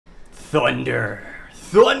Thunder.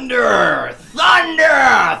 Thunder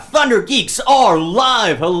Geeks are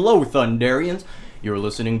live. Hello, Thunderians. You're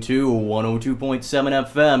listening to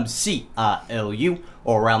 102.7 FM CILU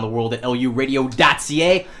or around the world at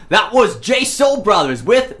luradio.ca. That was J Soul Brothers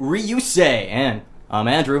with Ryusei. And I'm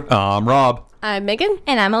Andrew. I'm Rob. I'm Megan.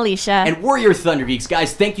 And I'm Alicia. And we're your Thunder Geeks.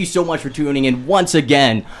 Guys, thank you so much for tuning in once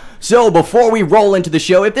again. So, before we roll into the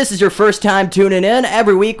show, if this is your first time tuning in,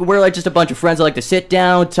 every week we're like just a bunch of friends that like to sit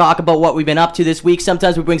down, talk about what we've been up to this week.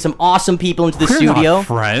 Sometimes we bring some awesome people into the studio. We're not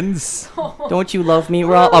friends. Don't you love me,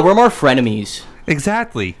 Rob? We're more frenemies.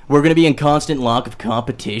 Exactly. We're going to be in constant lack of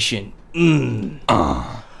competition.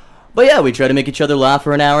 But yeah, we try to make each other laugh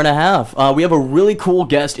for an hour and a half. We have a really cool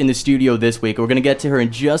guest in the studio this week. We're going to get to her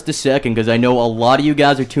in just a second because I know a lot of you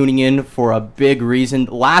guys are tuning in for a big reason.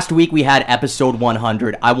 Last week we had episode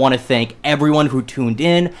 100. I want to thank everyone who tuned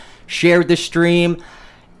in, shared the stream.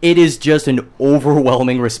 It is just an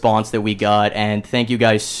overwhelming response that we got, and thank you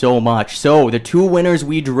guys so much. So, the two winners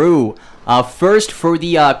we drew. First, for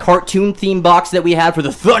the cartoon theme box that we had for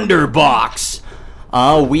the Thunder Box.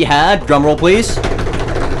 We had, drumroll please,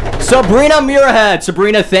 Sabrina Mirahead.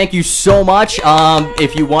 Sabrina, thank you so much.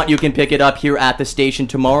 If you want, you can pick it up here at the station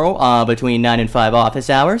tomorrow between 9 and 5 office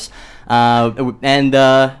hours.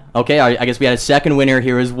 Okay, I guess we had a second winner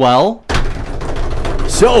here as well.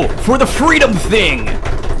 So, for the Freedom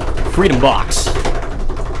Box.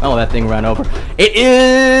 Oh, that thing ran over. It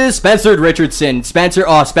is Spencer Richardson.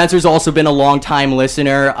 Spencer's also been a long-time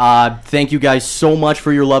listener. Thank you guys so much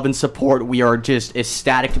for your love and support. We are just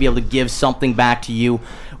ecstatic to be able to give something back to you.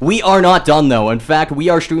 We are not done, though. In fact, we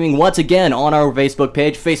are streaming once again on our Facebook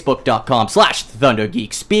page,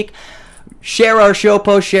 facebook.com/ThunderGeekSpeak. Share our show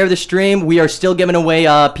post, share the stream. We are still giving away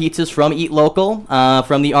pizzas from Eat Local,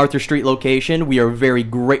 from the Arthur Street location. We are very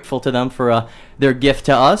grateful to them for their gift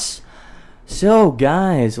to us. So,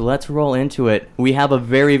 guys, let's roll into it. We have a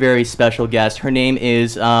very, very special guest. Her name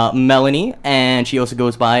is Melanie, and she also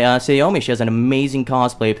goes by Sayomi. She has an amazing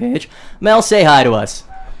cosplay page. Mel, say hi to us.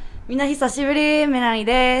 みんな久しぶり、メラニ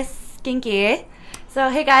です。元気? So,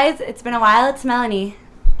 hey guys, it's been a while. It's Melanie.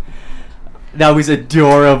 That was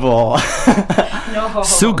adorable. No.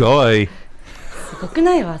 Sugoi. すごく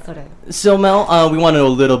ないわ、それ. So, Mel, we want to know a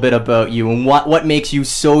little bit about you and what makes you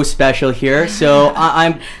so special here. So,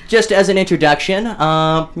 I'm just as an introduction,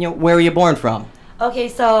 where are you born from? Okay,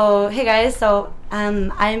 so, hey guys, so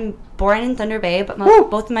I'm born in Thunder Bay, but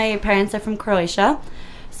both my parents are from Croatia.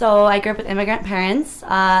 So I grew up with immigrant parents.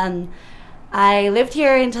 I lived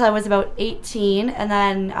here until I was about 18, and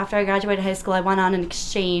then after I graduated high school, I went on an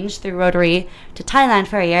exchange through Rotary to Thailand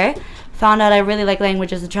for a year. Found out I really like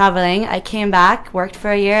languages and traveling. I came back, worked for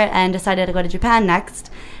a year, and decided to go to Japan next.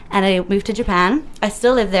 And I moved to Japan. I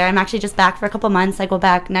still live there. I'm actually just back for a couple months. I go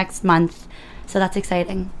back next month, so that's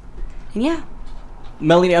exciting. And yeah.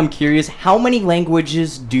 Melanie, I'm curious, how many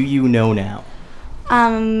languages do you know now?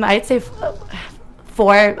 I'd say 4.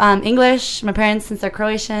 English, my parents, since they're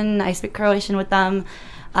Croatian, I speak Croatian with them.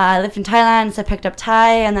 I lived in Thailand, so I picked up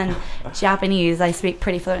Thai, and then Japanese, I speak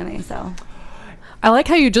pretty fluently, so. I like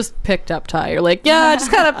how you just picked up Thai. You're like, yeah, I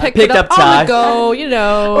just kind of picked it up Thai. on the go, you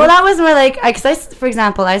know. Well, that was more like, for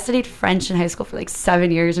example, I studied French in high school for like 7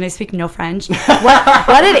 years, and I speak no French.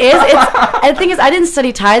 What it is, and the thing is, I didn't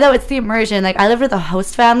study Thai, though. It's the immersion. Like, I lived with a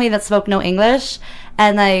host family that spoke no English,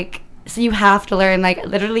 and like, so you have to learn, like,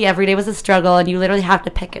 literally every day was a struggle, and you literally have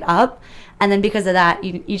to pick it up. And then because of that,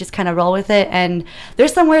 you just kind of roll with it. And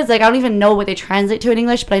there's some words, like, I don't even know what they translate to in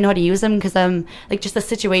English, but I know how to use them because like, just the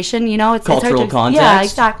situation, you know? It's cultural hard to, context. Yeah,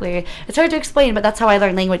 exactly. It's hard to explain, but that's how I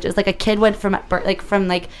learn languages. Like, a kid went from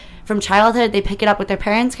childhood, they pick it up with their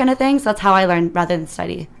parents kind of thing. So that's how I learn rather than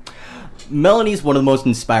study. Melanie's one of the most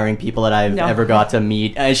inspiring people that I've ever got to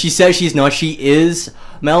meet. She says she's not. She is.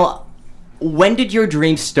 Mel, when did your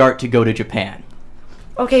dream start to go to Japan?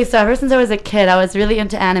 Okay, so ever since I was a kid, I was really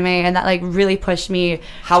into anime, and that like really pushed me.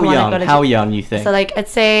 How young you think? So like, I'd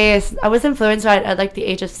say I was influenced at like the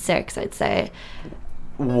age of 6, I'd say.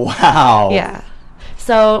 Wow. Yeah.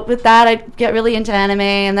 So with that, I'd get really into anime,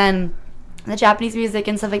 and then the Japanese music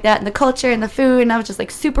and stuff like that, and the culture and the food, and I was just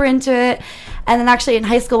like super into it. And then actually in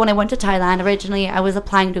high school, when I went to Thailand, originally I was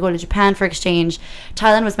applying to go to Japan for exchange.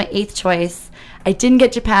 Thailand was my 8th choice. I didn't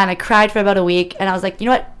get Japan. I cried for about a week, and I was like, you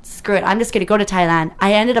know what? Screw it. I'm just going to go to Thailand.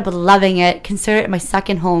 I ended up loving it, consider it my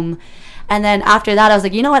second home. And then after that, I was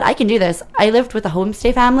like, you know what? I can do this. I lived with a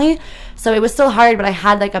homestay family, so it was still hard, but I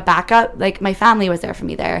had like a backup. Like, my family was there for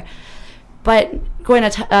me there. But going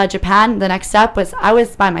to Japan, the next step was I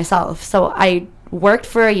was by myself. So I worked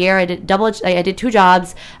for a year. I did 2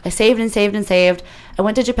 jobs. I saved and saved and saved. I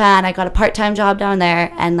went to Japan. I got a part-time job down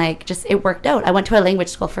there, and like just it worked out. I went to a language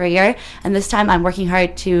school for a year, and this time I'm working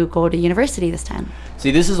hard to go to university this time. See,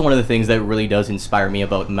 this is one of the things that really does inspire me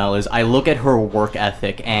about Mel is I look at her work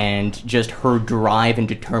ethic and just her drive and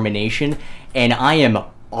determination, and I am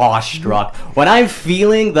awestruck. When I'm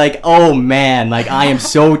feeling like, oh man, like I am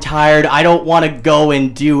so tired, I don't want to go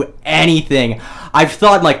and do anything. I've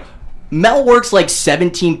thought like, Mel works like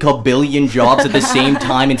 17 kabillion jobs at the same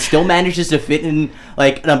time and still manages to fit in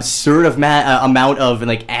like an absurd amount of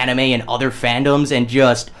like anime and other fandoms, and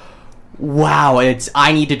just wow,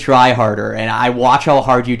 I need to try harder, and I watch how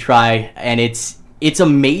hard you try, and it's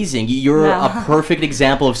amazing. You're a perfect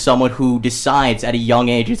example of someone who decides at a young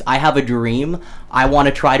age, I have a dream, I want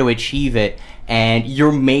to try to achieve it, and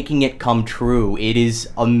you're making it come true. It is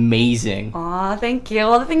amazing. Aw, thank you.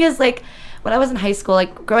 Well, the thing is, like, when I was in high school,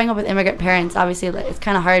 like, growing up with immigrant parents, obviously, it's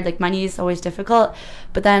kind of hard. Like, money is always difficult.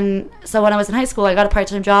 But then, so when I was in high school, I got a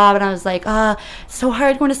part-time job, and I was like, it's so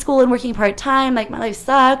hard going to school and working part-time. Like, my life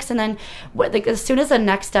sucks. And then, like, as soon as the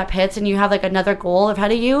next step hits and you have, like, another goal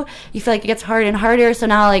ahead of you, you feel like it gets harder and harder. So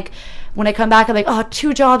now, like, when I come back, I'm like,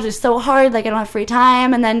 2 jobs is so hard. Like, I don't have free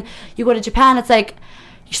time. And then you go to Japan, it's like,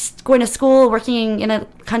 going to school, working in a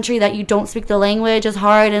country that you don't speak the language is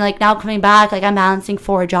hard, and like now coming back, like I'm balancing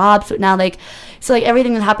 4 jobs. So now like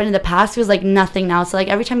everything that happened in the past feels like nothing now. So like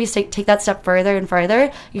every time you take that step further and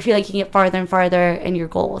further, you feel like you can get farther and farther in your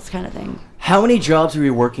goals, kind of thing. How many jobs were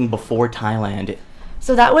you working before Thailand?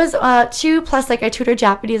 So that was 2 plus like I tutored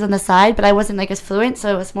Japanese on the side, but I wasn't like as fluent,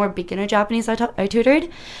 so it was more beginner Japanese I tutored.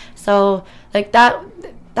 So like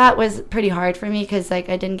that was pretty hard for me because like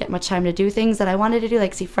I didn't get much time to do things that I wanted to do,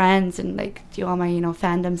 like see friends and like do all my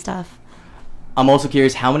fandom stuff. I'm also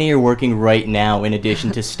curious, how many are working right now in addition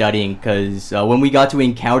to studying? Because when we got to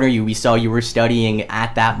encounter you, we saw you were studying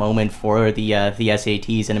at that moment for the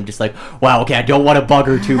SATs, and I'm just like, wow, okay, I don't want to bug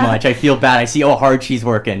her too much. I feel bad. I see how hard she's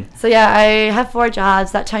working. So yeah, I have 4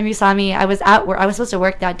 jobs. That time you saw me, I was at work. I was supposed to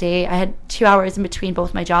work that day. I had 2 hours in between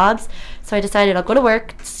both my jobs, so I decided I'll go to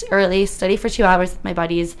work early, study for 2 hours with my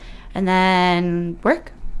buddies, and then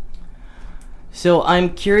work. So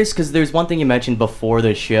I'm curious because there's one thing you mentioned before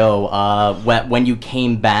the show, when you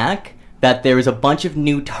came back, that there was a bunch of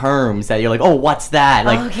new terms that you're like, oh, what's that?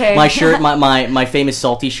 Like okay. My shirt, my famous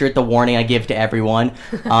salty shirt, the warning I give to everyone.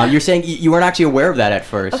 You're saying you weren't actually aware of that at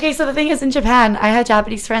first. Okay, so the thing is, in Japan, I had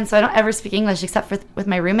Japanese friends, so I don't ever speak English except for with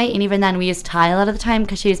my roommate, and even then we use Thai a lot of the time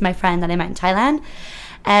because she was my friend that I met in Thailand.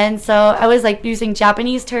 And so I was like using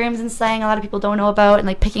Japanese terms and slang a lot of people don't know about, and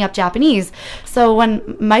like picking up Japanese. So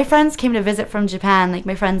when my friends came to visit from Japan, like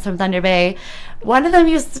my friends from Thunder Bay, one of them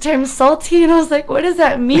used the term salty, and I was like, what does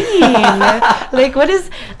that mean? Like, what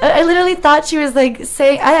is, I literally thought she was like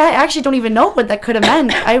saying, I actually don't even know what that could have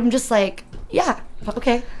meant. I'm just like, yeah,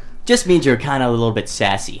 okay. Just means you're kind of a little bit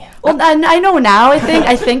sassy. Well, I know now. I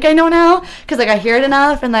think I know now because like I hear it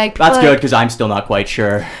enough, and like that's good because I'm still not quite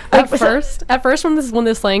sure. At first when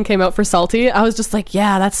this slang came out for salty, I was just like,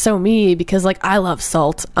 yeah, that's so me because like I love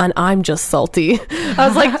salt and I'm just salty. I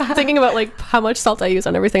was like thinking about like how much salt I use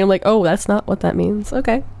on everything. I'm like, oh, that's not what that means.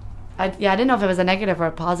 Okay. I didn't know if it was a negative or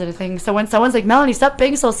a positive thing. So when someone's like, Melanie, stop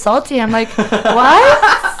being so salty, I'm like,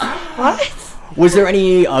 what? What? Was there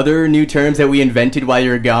any other new terms that we invented while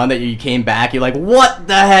you were gone that you came back? You're like, what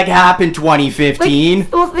the heck happened 2015?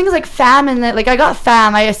 Like, well, things like fam and like I got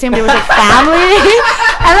fam. I assumed it was like family.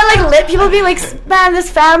 And then like lit people be like, man, this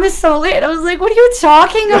fam is so lit. I was like, what are you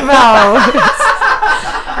talking about?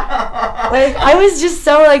 Like I was just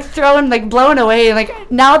so like thrown, like blown away. Like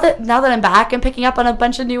now that I'm back, I'm picking up on a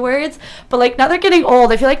bunch of new words. But like now they're getting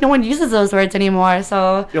old. I feel like no one uses those words anymore.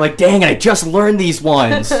 So you're like, dang it, I just learned these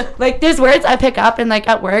ones. Like there's words I pick up and like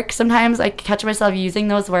at work sometimes I catch myself using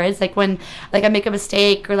those words. Like when like I make a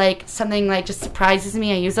mistake or like something like just surprises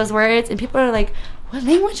me, I use those words and people are like, what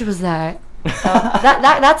language was that? So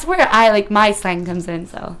that's where I like my slang comes in.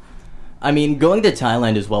 So I mean, going to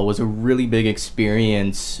Thailand as well was a really big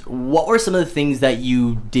experience. What were some of the things that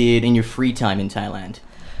you did in your free time in Thailand?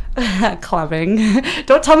 Clubbing.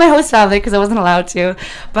 Don't tell my host family because I wasn't allowed to.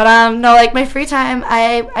 But no, like my free time,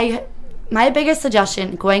 I my biggest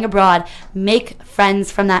suggestion going abroad, make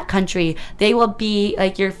friends from that country. They will be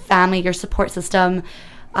like your family, your support system.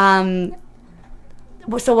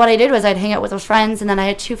 So what I did was I'd hang out with those friends, and then I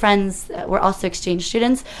had 2 friends that were also exchange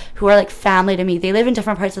students who are like family to me. They live in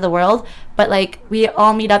different parts of the world, but like we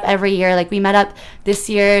all meet up every year. Like we met up this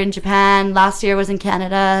year in Japan, last year was in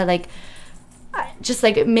Canada. Like just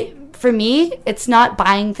like for me, it's not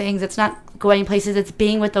buying things, it's not going places. It's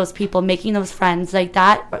being with those people, making those friends like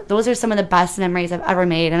that. Those are some of the best memories I've ever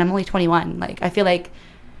made. And I'm only 21. Like, I feel like,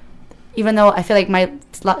 even though I feel like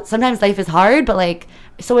sometimes life is hard, but like,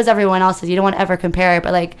 so is everyone else's. You don't want to ever compare,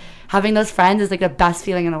 but like, having those friends is like the best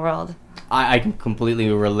feeling in the world. I can completely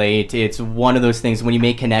relate. It's one of those things when you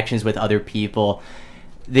make connections with other people,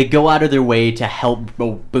 they go out of their way to help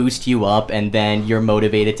boost you up, and then you're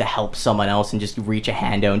motivated to help someone else and just reach a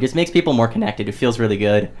hand out, and just makes people more connected. It feels really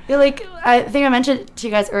good. Yeah, like, I think I mentioned to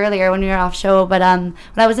you guys earlier when we were off show, but when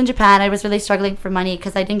I was in Japan, I was really struggling for money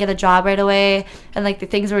because I didn't get a job right away, and like the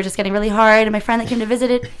things were just getting really hard. And my friend that came to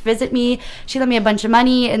visit me, she lent me a bunch of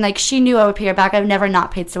money, and like she knew I would pay her back. I've never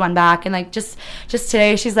not paid someone back. And like just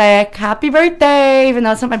today, she's like, "Happy birthday," even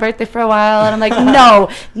though it's not my birthday for a while. And I'm like,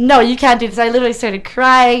 no, you can't do this. I literally started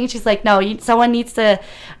crying. She's like, no, someone needs to,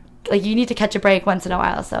 like, you need to catch a break once in a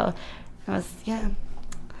while. So it was, yeah.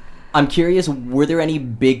 I'm curious, were there any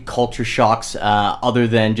big culture shocks other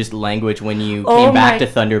than just language when you came back to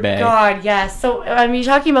Thunder Bay? Oh my God, yes. So are you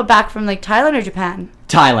talking about back from like Thailand or Japan?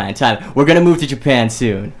 Thailand. We're gonna move to Japan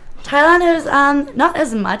soon. Thailand is not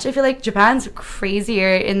as much. I feel like Japan's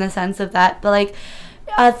crazier in the sense of that, but like,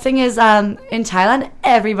 thing is, in Thailand,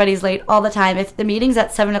 everybody's late all the time. If the meeting's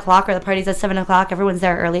at 7 o'clock or the party's at 7 o'clock, everyone's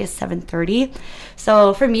there early at 7:30.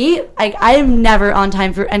 So for me, I'm never on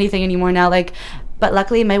time for anything anymore now. Like, but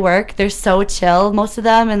luckily my work, they're so chill, most of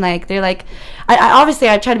them, and like they're like, I obviously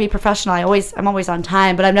I try to be professional. I'm always on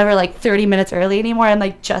time, but I'm never like 30 minutes early anymore. I'm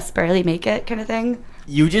like just barely make it kind of thing.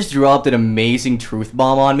 You just dropped an amazing truth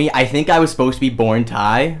bomb on me. I think I was supposed to be born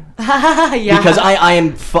Thai. Yeah. Because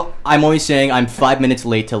I'm always saying I'm 5 minutes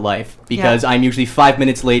late to life. Because I'm usually 5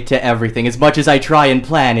 minutes late to everything. As much as I try and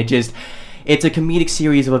plan, it's a comedic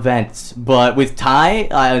series of events. But with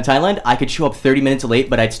Thailand, I could show up 30 minutes late,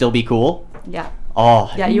 but I'd still be cool. Yeah.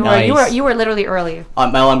 Oh, yeah, nice. you were literally early.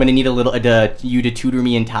 Well, I'm gonna need you to tutor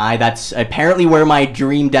me in Thai. That's apparently where my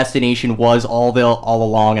dream destination was all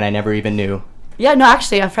along, and I never even knew. Yeah, no,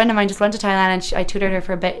 actually, a friend of mine just went to Thailand, and I tutored her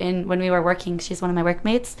for a bit when we were working. She's one of my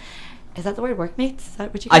workmates. Is that the word, workmates? Is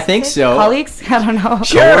that what you guys I think say? so. Colleagues? I don't know.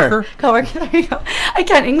 Sure. Coworker. There you go. I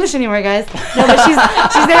can't English anymore, guys. No, but she's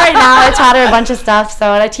there right now. I taught her a bunch of stuff,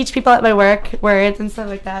 so I teach people at my work words and stuff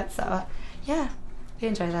like that. So, yeah, I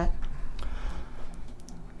enjoy that.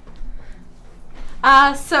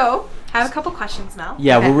 So I have a couple questions now.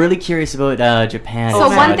 Yeah, Okay. we're really curious about Japan. So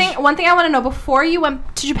and such. one thing I want to know, before you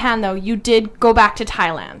went to Japan though, you did go back to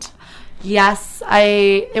Thailand. Yes,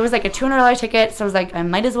 it was like a $200 ticket, so I was like, I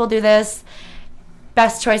might as well do this.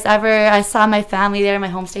 Best choice ever. I saw my family there, my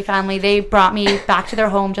homestay family. They brought me back to their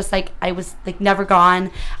home just like I was like never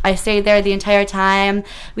gone. I stayed there the entire time.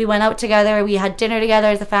 We went out together. We had dinner together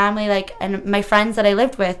as a family. Like, and my friends that I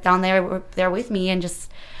lived with down there were there with me, and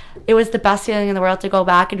just it was the best feeling in the world to go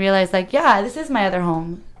back and realize like, yeah, this is my other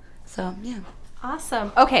home. So yeah.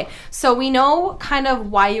 Awesome. Okay, so we know kind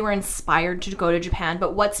of why you were inspired to go to Japan,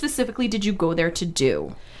 but what specifically did you go there to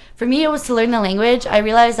do? For me, it was to learn the language. I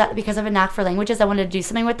realized that because of a knack for languages, I wanted to do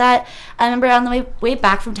something with that. I remember on the way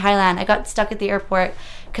back from Thailand, I got stuck at the airport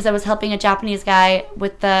because I was helping a Japanese guy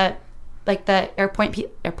with the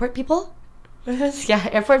airport people. Yeah,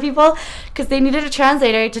 airport people, because they needed a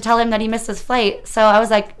translator to tell him that he missed his flight. So I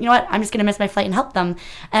was like, you know what, I'm just gonna miss my flight and help them.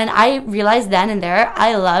 And I realized then and there,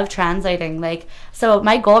 I love translating. Like, so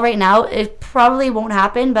my goal right now, it probably won't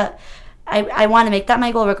happen, but I want to make that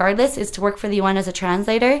my goal regardless, is to work for the UN as a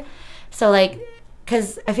translator. So like,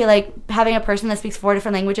 because I feel like having a person that speaks 4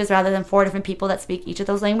 different languages rather than 4 different people that speak each of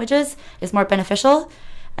those languages is more beneficial.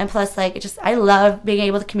 And plus, like, I love being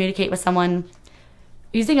able to communicate with someone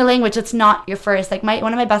using a language that's not your first. Like,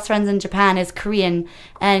 one of my best friends in Japan is Korean,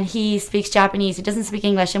 and he speaks Japanese. He doesn't speak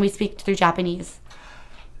English, and we speak through Japanese.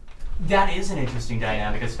 That is an interesting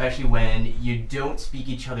dynamic, especially when you don't speak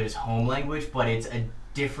each other's home language, but it's a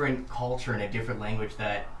different culture and a different language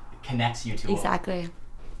that connects you to them. Exactly.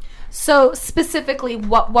 So specifically,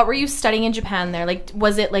 what were you studying in Japan there? Like,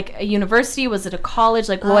 was it like a university? Was it a college?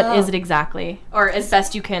 Like, what is it exactly? Or as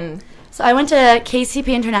best you can... So I went to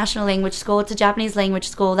KCP International Language School. It's a Japanese language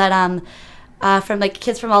school that from like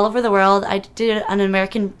kids from all over the world. I did an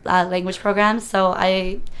American language program, so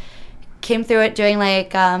I came through it doing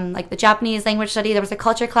like the Japanese language study. There was a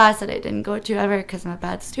culture class that I didn't go to ever because I'm a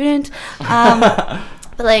bad student.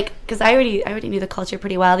 But like, because I already knew the culture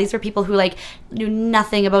pretty well. These were people who like knew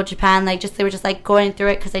nothing about Japan. Like, they were just like going through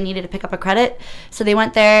it because they needed to pick up a credit. So they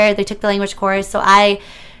went there. They took the language course. So I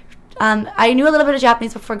knew a little bit of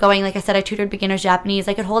Japanese before going. Like I said, I tutored beginners Japanese.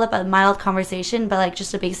 I could hold up a mild conversation, but like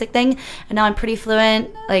just a basic thing. And now I'm pretty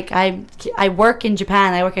fluent. Like I work in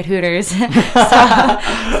Japan. I work at Hooters. So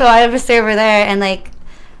I have a server there, and like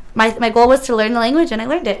my goal was to learn the language, and I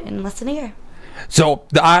learned it in less than a year. So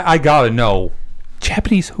I gotta know,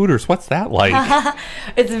 Japanese Hooters, what's that like?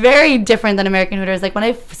 It's very different than American Hooters. Like when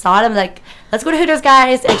I saw it, I'm like, let's go to Hooters,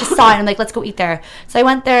 guys. I just saw it and I'm like, let's go eat there. So I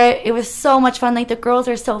went there. It was so much fun. Like the girls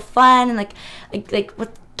are so fun and like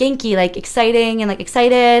with Genki, like exciting and like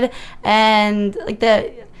excited, and like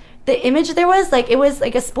the image there was like, it was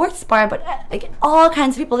like a sports bar, but like all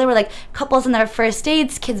kinds of people. There were like couples in their first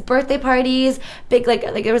dates, kids' birthday parties, big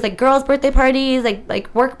like there was like girls' birthday parties,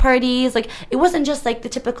 like work parties. Like it wasn't just like the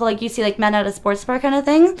typical like you see like men at a sports bar kind of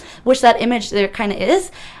thing, which that image there kind of is,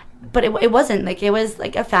 but it wasn't. Like it was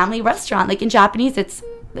like a family restaurant. Like in Japanese, it's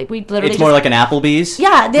like we literally. It's more like an Applebee's.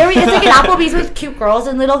 Yeah, it's like an Applebee's with cute girls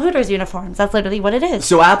in little Hooters uniforms. That's literally what it is.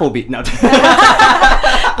 So Applebee's. No.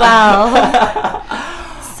 Wow.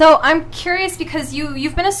 So I'm curious because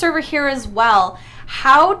you've been a server here as well.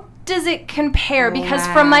 How does it compare? Because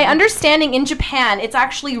from my understanding in Japan, it's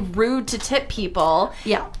actually rude to tip people.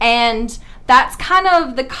 Yeah. And that's kind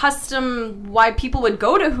of the custom why people would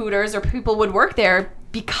go to Hooters or people would work there,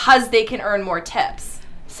 because they can earn more tips.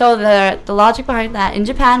 So the logic behind that, in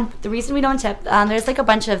Japan, the reason we don't tip, there's like a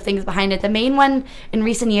bunch of things behind it. The main one in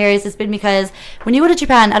recent years has been because when you go to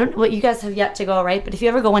Japan, what you guys have yet to go, right? But if you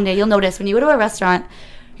ever go one day, you'll notice when you go to a restaurant,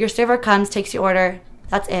 your server comes, takes your order,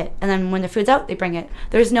 that's it. And then when the food's out, they bring it.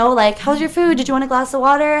 There's no like, how's your food? Did you want a glass of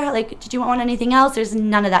water? Like, did you want anything else? There's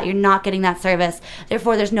none of that. You're not getting that service.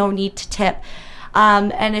 Therefore, there's no need to tip.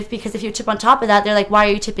 And because if you tip on top of that, they're like, why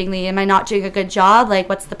are you tipping me? Am I not doing a good job? Like,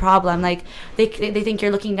 what's the problem? Like, they think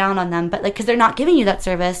you're looking down on them, but like, because they're not giving you that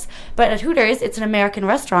service. But at Hooters, it's an American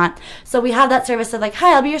restaurant, so we have that service of like,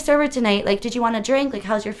 hi, I'll be your server tonight. Like, did you want a drink? Like,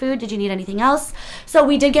 how's your food? Did you need anything else? So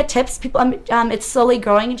we did get tips. People, it's slowly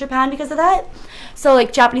growing in Japan because of that. So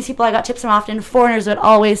like Japanese people, I got tips from often. Foreigners would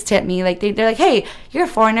always tip me. Like they're like, hey, you're a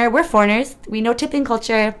foreigner. We're foreigners. We know tipping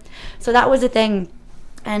culture. So that was a thing,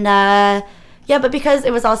 and. Yeah, but because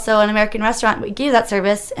it was also an American restaurant, we gave that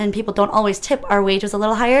service, and people don't always tip. Our wage was a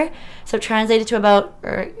little higher, so translated to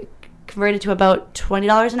converted to about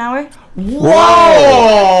 $20 an hour.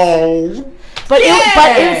 Whoa! But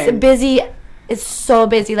it's busy. It's so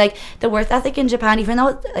busy. Like the work ethic in Japan, even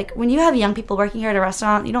though like when you have young people working here at a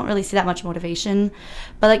restaurant, you don't really see that much motivation.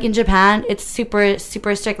 But like in Japan, it's super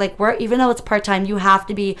strict. Like even though it's part-time, you have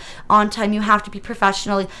to be on time. You have to be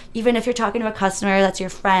professional. Even if you're talking to a customer that's your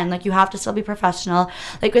friend, like you have to still be professional.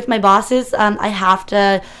 Like with my bosses, I have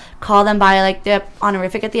to call them by like the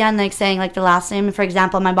honorific at the end, like saying like the last name. For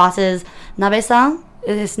example, my boss is Nabe-san.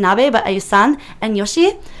 It's Nabe, but I use San, and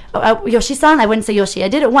Yoshi. Yoshi-san, I wouldn't say Yoshi. I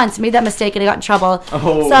did it once, made that mistake, and I got in trouble.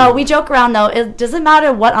 Oh. So we joke around though. It doesn't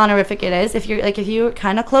matter what honorific it is. If you're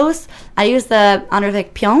kind of close, I use the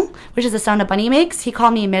honorific Pyong, which is the sound a bunny makes. He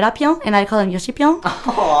called me Mera Pyong, and I call him Yoshi Pyong.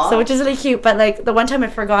 So which is really cute. But like the one time I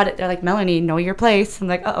forgot it, they're like, Melanie, know your place. I'm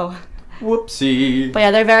like, uh-oh. Whoopsie. But yeah,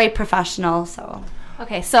 they're very professional. So.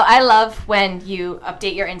 Okay, so I love when you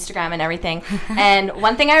update your Instagram and everything. And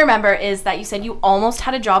one thing I remember is that you said you almost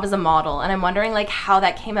had a job as a model, and I'm wondering like how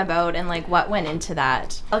that came about and like what went into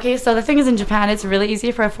that. Okay, so the thing is in Japan, it's really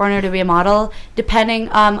easy for a foreigner to be a model, depending,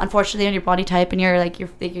 unfortunately, on your body type and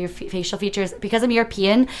your facial features. Because I'm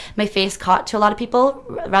European, my face caught to a lot of people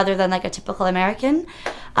rather than like a typical American.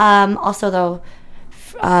 Also, though,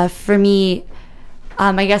 for me,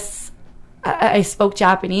 I guess. I spoke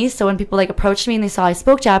Japanese, so when people like approached me and they saw I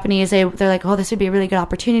spoke Japanese, they're like, oh, this would be a really good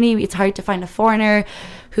opportunity. It's hard to find a foreigner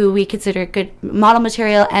who we consider good model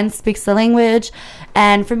material and speaks the language.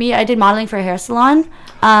 And for me, I did modeling for a hair salon.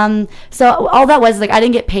 So all that was like, I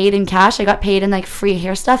didn't get paid in cash. I got paid in like free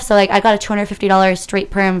hair stuff. So like I got a $250 straight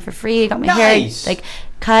perm for free. Got my hair like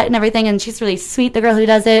cut and everything, and she's really sweet, the girl who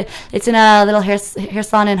does it. It's in a little hair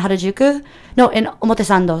salon in Harajuku. No, in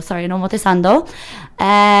Omotesando. Sorry, in Omotesando.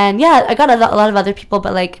 And yeah, I got a lot of other people,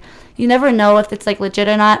 but like you never know if it's like legit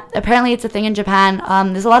or not. Apparently it's a thing in Japan.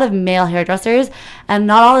 There's a lot of male hairdressers, and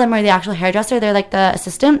not all of them are the actual hairdresser. They're like the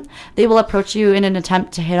assistant. They will approach you in an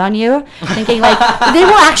attempt to hit on you, thinking like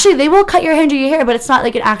they will cut your hair and do your hair, but it's not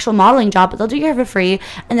like an actual modeling job, but they'll do your hair for free.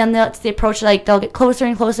 And then it's the approach, like they'll get closer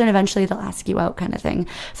and closer, and eventually they'll ask you out, kind of thing.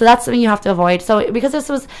 So that's something you have to avoid. So because this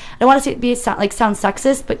was, I don't want to sound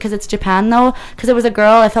sexist, but because it's Japan though, because it was a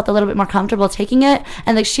girl, I felt a little bit more comfortable taking it.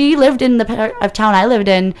 And like she lived in the part of town I lived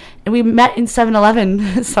in, and we met in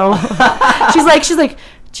 7-Eleven. So she's like,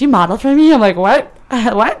 do you model for me? I'm like, what?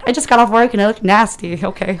 What? I just got off work and I look nasty.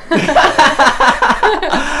 Okay.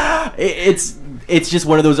 It's just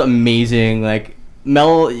one of those amazing, like,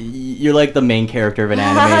 Mel, you're like the main character of an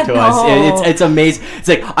anime to us. It's amazing. It's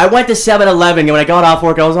like, I went to 7-Eleven, and when I got off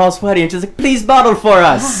work, I was all sweaty, and she's like, please model for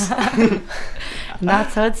us.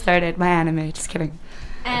 That's how it started, my anime. Just kidding.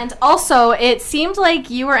 And also, it seemed like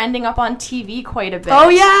you were ending up on TV quite a bit. Oh,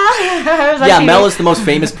 yeah. I was on Yeah, TV. Mel is the most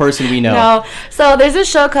famous person we know. No. So there's this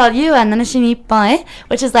show called You and Nanashi,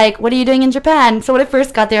 which is like, what are you doing in Japan? So when I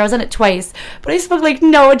first got there, I was on it twice. But I spoke like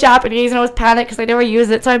no Japanese and I was panicked because I never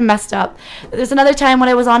used it, so I messed up. There's another time when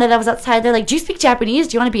I was on it, I was outside. They're like, do you speak Japanese?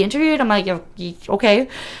 Do you want to be interviewed? I'm like, yeah, okay.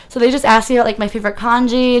 So they just asked me about like my favorite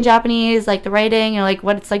kanji in Japanese, like the writing, like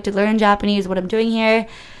what it's like to learn Japanese, what I'm doing here.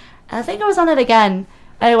 And I think I was on it again.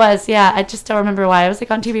 I was, yeah. I just don't remember why. I was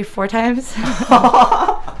like on TV 4 times.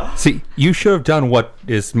 See, you should have done what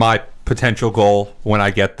is my potential goal when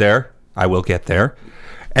I get there. I will get there.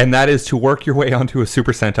 And that is to work your way onto a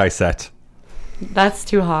Super Sentai set. That's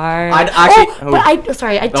too hard. I'd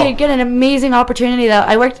actually... I did get an amazing opportunity though.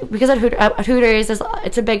 I worked because at Hooters.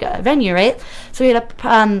 It's a big venue, right? So we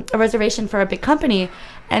had a reservation for a big company,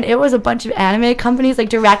 and it was a bunch of anime companies, like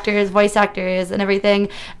directors, voice actors, and everything.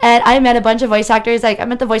 And I met a bunch of voice actors. Like I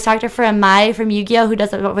met the voice actor for Mai from Yu-Gi-Oh, who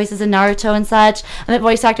does the voices in Naruto and such. I met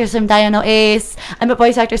voice actors from Dino Ace. I met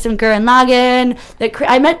voice actors from Gurren Lagann.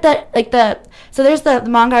 I met So there's the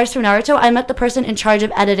manga artist from Naruto. I met the person in charge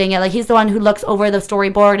of editing it. Like he's the one who looks over the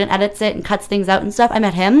storyboard and edits it and cuts things out and stuff. I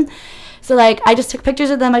met him. So like I just took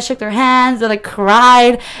pictures of them. I shook their hands. They like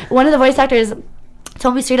cried. One of the voice actors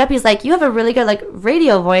told me straight up, he's like, you have a really good like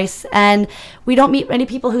radio voice, and we don't meet many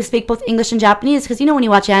people who speak both English and Japanese, because you know when you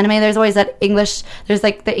watch anime there's always that English, there's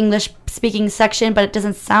like the English speaking section, but it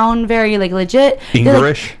doesn't sound very like legit.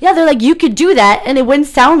 English? They're like, you could do that and it wouldn't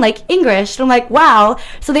sound like English. And I'm like, wow.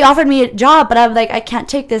 So they offered me a job, but I'm like, I can't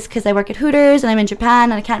take this because I work at Hooters and I'm in Japan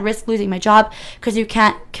and I can't risk losing my job because you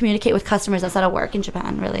can't communicate with customers outside of work in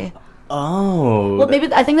Japan, really. Oh. Well,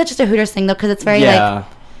 maybe I think that's just a Hooters thing though, because it's very like,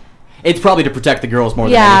 it's probably to protect the girls more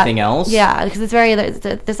than anything else. Yeah, because it's very,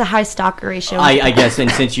 there's a high stalker ratio. I guess, and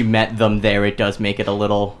since you met them there, it does make it a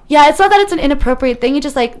little... Yeah, it's not that it's an inappropriate thing. It's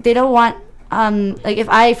just, like, they don't want, like, if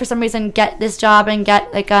I, for some reason, get this job and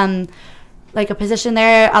get, like a position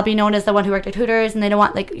there, I'll be known as the one who worked at Hooters, and they don't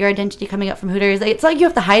want, like, your identity coming up from Hooters. Like, it's like you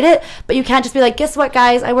have to hide it, but you can't just be like, guess what,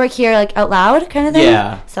 guys, I work here, like, out loud kind of thing.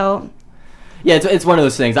 Yeah. So... Yeah, it's one of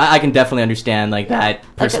those things. I can definitely understand, like, that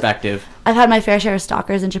perspective. I've had my fair share of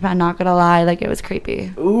stalkers in Japan, not gonna lie. Like, it was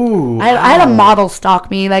creepy. Ooh. I had a model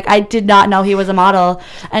stalk me. Like, I did not know he was a model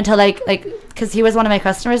until, like, because he was one of my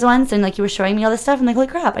customers once, and, like, he was showing me all this stuff. I'm like, holy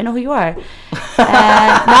crap, I know who you are.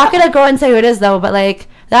 And not gonna go and say who it is, though, but, like,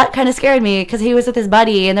 that kind of scared me, because he was with his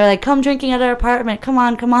buddy, and they're like, come drinking at our apartment. Come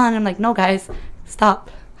on, come on. I'm like, no, guys,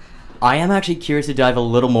 stop. I am actually curious to dive a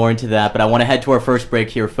little more into that, but I want to head to our first break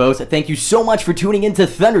here, folks. Thank you so much for tuning in to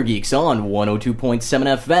Thunder Geeks on 102.7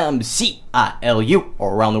 FM, CILU,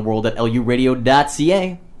 or around the world at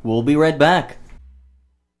luradio.ca. We'll be right back.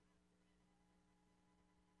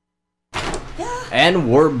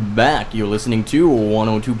 And we're back. You're listening to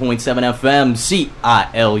 102.7 FM,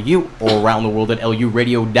 CILU, or around the world at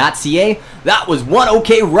luradio.ca. That was One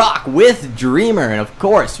OK Rock with Dreamer. And of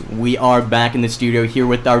course, we are back in the studio here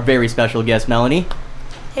with our very special guest, Melanie.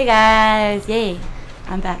 Hey guys, yay,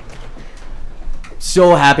 I'm back.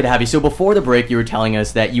 So happy to have you. So before the break, you were telling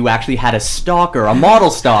us that you actually had a stalker, a model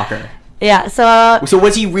stalker. Yeah, so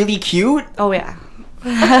was he really cute? Oh yeah.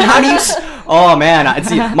 How do you... Oh, man.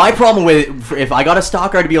 See, my problem with... If I got a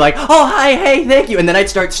stalker, I'd be like, oh, hi, hey, thank you. And then I'd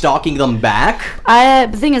start stalking them back.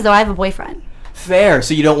 The thing is, though, I have a boyfriend. Fair.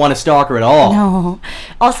 So you don't want a stalker at all. No.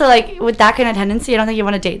 Also, like, with that kind of tendency, I don't think you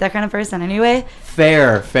want to date that kind of person anyway.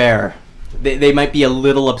 Fair. They might be a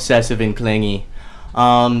little obsessive and clingy.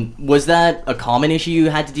 Was that a common issue you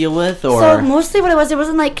had to deal with, or? So mostly what it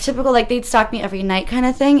wasn't like typical, like, they'd stalk me every night kind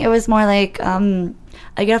of thing. It was more like,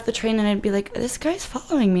 I get off the train and I'd be like, this guy's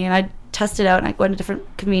following me, and I'd test it out and I'd go into different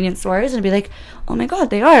convenience stores and I'd be like, oh my god,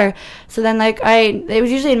 they are. So then like it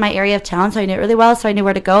was usually in my area of town, so I knew it really well, so I knew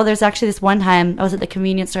where to go. There's actually this one time I was at the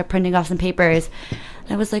convenience store printing off some papers,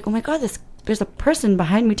 and I was like, oh my god, there's a person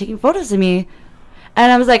behind me taking photos of me.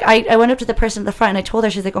 And I was like, I went up to the person at the front and I told her,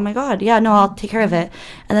 she's like, oh my god, yeah, no, I'll take care of it.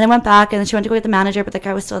 And then I went back and then she went to go get the manager, but the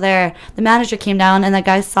guy was still there. The manager came down and the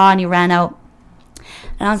guy saw and he ran out.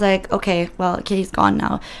 And I was like, okay, he's gone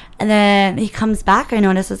now. And then he comes back, I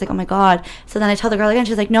noticed. I was like, oh my god. So then I tell the girl again,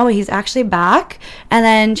 she's like, no, he's actually back. And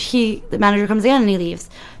then the manager comes again and he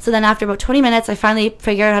leaves. So then after about 20 minutes, I finally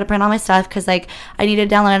figured out how to print all my stuff, because like I needed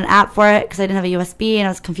to download an app for it because I didn't have a USB and it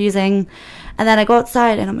was confusing. And then I go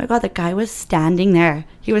outside and oh my god, the guy was standing there.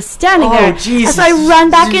 He was standing there. Jesus. And so I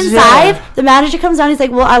run back inside. Yeah. The manager comes down. He's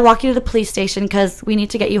like, well, I'll walk you to the police station because we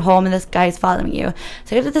need to get you home and this guy's following you.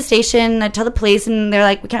 So I get to the station. I tell the police and they're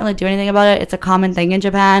like, we can't really do anything about it. It's a common thing in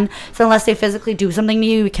Japan. So unless they physically do something to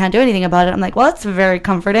you, we can't do anything about it. I'm like, well, that's very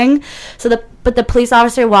comforting. So the but the police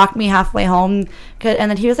officer walked me halfway home,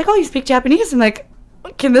 and then he was like, "Oh, you speak Japanese?" I'm like,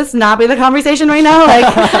 can this not be the conversation right now?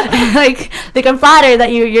 Like, I'm flattered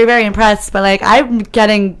that you're very impressed, but like I'm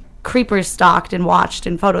getting creepers stalked and watched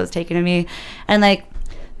and photos taken of me, and like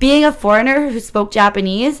being a foreigner who spoke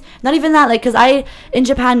Japanese, not even that, like, because in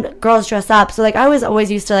Japan girls dress up, so like I was always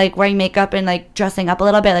used to like wearing makeup and like dressing up a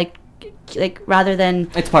little bit, like rather than,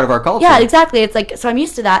 it's part of our culture. Yeah, exactly. It's like, so I'm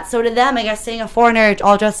used to that. So to them, I guess seeing a foreigner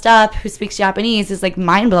all dressed up who speaks Japanese is like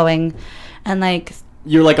mind blowing, and like.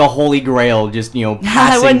 You're like a holy grail, just, you know, I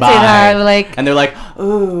passing wouldn't by. say that, like, and they're like,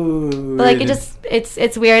 ooh. but like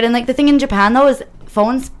it's weird. And like the thing in Japan though is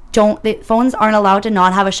phones aren't allowed to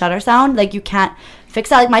not have a shutter sound. Like you can't fix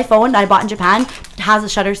that. Like my phone that I bought in Japan has a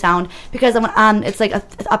shutter sound because it's like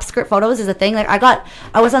upskirt photos is a thing. Like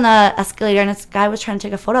I was on the escalator and this guy was trying to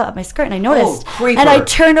take a photo of my skirt and I noticed, and I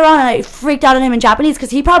turned around and I freaked out at him in Japanese because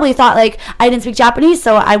he probably thought like I didn't speak Japanese,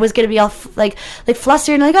 so I was gonna be all like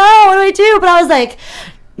flustered and like, oh, what do I do? But I was like,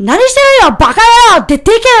 "Nani shite yo, baka yo,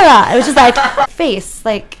 deteke." It was just like face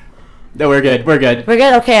like. No, we're good.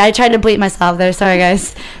 Okay, I tried to bleep myself there. Sorry,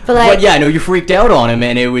 guys. But like, yeah, no, you freaked out on him,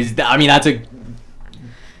 and it was. I mean, that's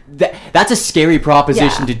a scary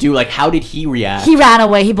proposition to do. Like, how did he react? He ran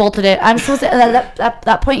away. He bolted it. I'm supposed to at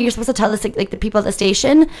that point you're supposed to tell this like the people at the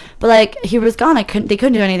station, but like he was gone. They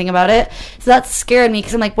couldn't do anything about it. So that scared me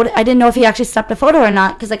because I'm like, what? I didn't know if he actually stopped the photo or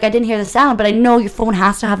not because like I didn't hear the sound, but I know your phone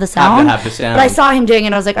has to have the sound. Have the sound. But I saw him doing it.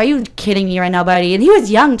 And I was like, are you kidding me right now, buddy? And he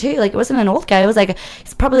was young too. Like it wasn't an old guy. It was like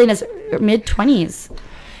he's probably in his mid-20s.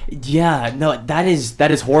 Yeah, no, that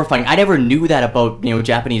is horrifying. I never knew that about, you know,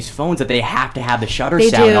 Japanese phones, that they have to have the shutter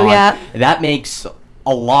sound on. Yeah. That makes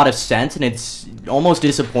a lot of sense, and it's almost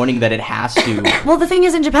disappointing that it has to. Well, the thing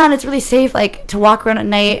is, in Japan, it's really safe, like to walk around at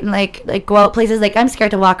night and like go out places. Like I'm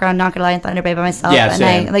scared to walk around, not gonna lie, in Thunder Bay by myself at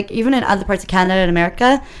night. Like even in other parts of Canada and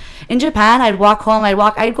America. In Japan, I'd walk home.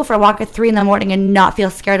 I'd go for a walk at 3 a.m. and not feel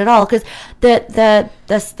scared at all because the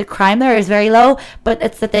crime there is very low. But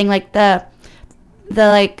it's the thing, like the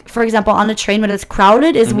like, for example, on a train when it's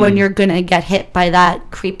crowded is when you're gonna get hit by that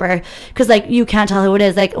creeper because like you can't tell who it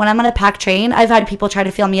is. Like when I'm on a packed train, I've had people try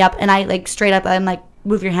to feel me up and I like straight up I'm like,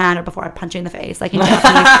 move your hand, or before I punch you in the face, like in Japanese.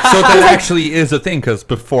 So that actually is a thing because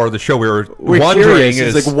before the show we're wondering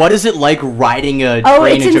is like, what is it like riding a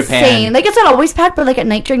train in it's Japan? Insane. Like it's not always packed, but like at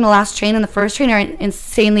night during the last train and the first train are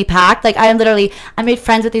insanely packed. Like I made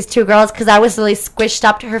friends with these 2 girls because I was really squished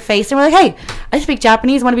up to her face and we're like, hey, I speak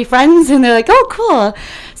Japanese, want to be friends? And they're like, oh, cool.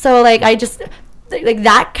 So like I just like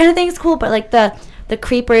that kind of thing is cool, but like the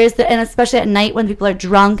creepers, and especially at night when people are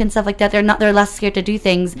drunk and stuff like that, they're less scared to do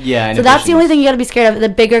things. Yeah. So that's the only thing you got to be scared of, the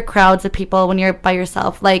bigger crowds of people when you're by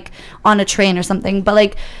yourself, like on a train or something. But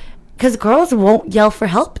like, because girls won't yell for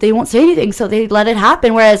help, they won't say anything, so they let it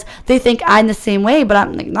happen. Whereas they think I'm the same way, but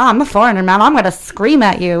I'm like, no, I'm a foreigner, man. I'm gonna scream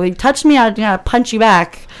at you. You touch me, I'm gonna punch you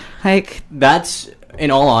back. Like that's.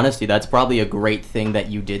 In all honesty, that's probably a great thing that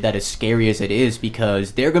you did, that as scary as it is,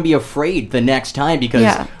 because they're going to be afraid the next time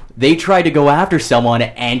because they tried to go after someone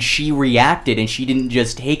and she reacted and she didn't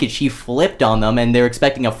just take it, she flipped on them and they're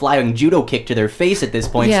expecting a flying judo kick to their face at this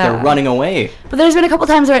point, so they're running away. But there's been a couple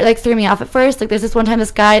times where it like threw me off at first. Like there's this one time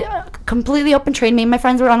this guy, completely open train, me and my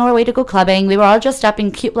friends were on our way to go clubbing. We were all dressed up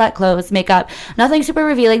in cute black clothes, makeup, nothing super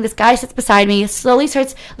revealing. This guy sits beside me, slowly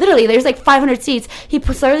starts, literally there's like 500 seats. He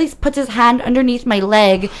slowly puts his hand underneath my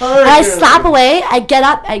leg and I slap away. I get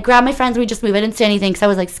up, I grab my friends, we just move. I didn't say anything because I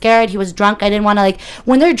was like scared. He was drunk. I didn't want to, like,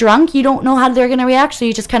 when they're drunk you don't know how they're gonna react, so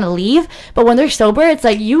you just kind of leave. But when they're sober, it's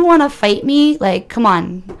like, you want to fight me? Like, come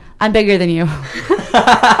on, I'm bigger than you.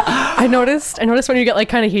 I noticed when you get like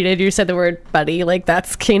kind of heated, you said the word buddy. Like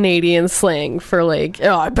that's Canadian slang for like,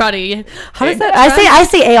 oh, buddy. How does that? I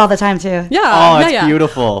say a all the time too. Yeah. Oh, it's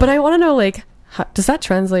beautiful. But I want to know, like, how, does that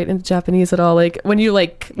translate into Japanese at all? Like when you're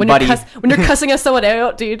cussing us someone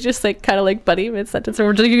out, do you just like kind of like buddy mid sentence,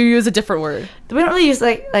 or do you use a different word? We don't really use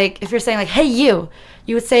like if you're saying like, hey you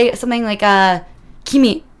would say something like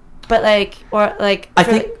kimi. But like, or like,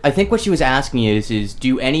 I think what she was asking is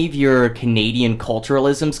do any of your Canadian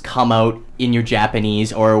culturalisms come out in your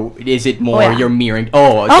Japanese, or is it more you're mirroring?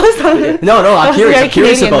 No, I'm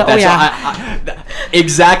curious about that.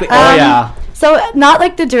 Exactly. So not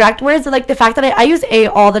like the direct words, but like the fact that I use a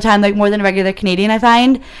all the time, like more than a regular Canadian, I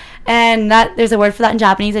find, and that there's a word for that in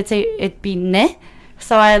Japanese. I'd say it'd be ne.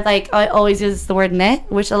 So I always use the word ne,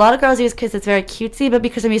 which a lot of girls use because it's very cutesy, but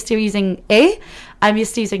because I'm used to using a, I'm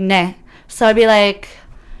used to using ne. So I'd be like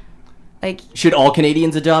should all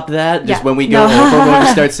Canadians adopt that? Just when we go over, we're going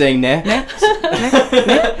to start saying ne? Ne?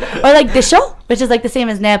 Or like disho, which is like the same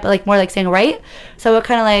as ne, but like more like saying right. So we're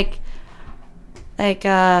kind of Like,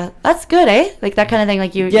 that's good, eh? Like, that kind of thing.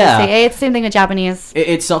 Like, you Yeah. say, hey, it's the same thing with Japanese.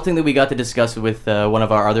 It's something that we got to discuss with one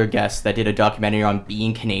of our other guests that did a documentary on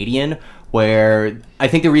being Canadian, where I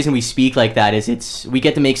think the reason we speak like that is we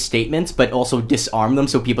get to make statements, but also disarm them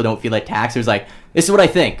so people don't feel attacked. So it's like, this is what I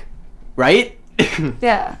think, right?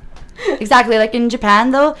 Yeah. Exactly. Like, in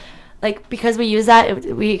Japan, though, like, because we use that,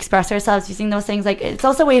 we express ourselves using those things. Like, it's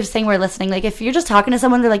also a way of saying we're listening. Like, if you're just talking to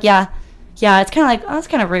someone, they're like, yeah, it's kind of like, oh, it's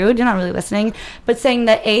kind of rude. You're not really listening. But saying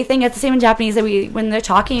the A thing, it's the same in Japanese. That when they're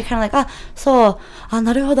talking, you're kind of like, so,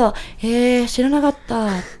 naruhodo,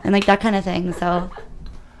 shiranagatta, and like that kind of thing.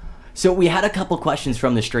 So we had a couple questions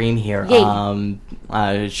from the stream here. Yay.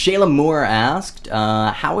 Shayla Moore asked,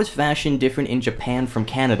 how is fashion different in Japan from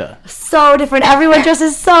Canada? So different. Everyone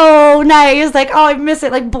dresses so nice. Like, oh, I miss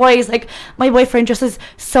it. Like, boys, like, my boyfriend dresses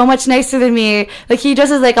so much nicer than me. Like, he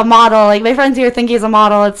dresses like a model. Like, my friends here think he's a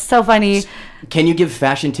model. It's so funny. Can you give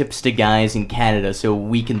fashion tips to guys in Canada so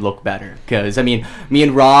we can look better? Because, I mean, me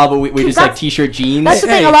and Rob, we just like t-shirt jeans. That's the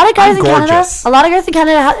thing. Hey, A lot of guys I'm in Canada, gorgeous.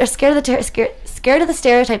 are scared of scared of the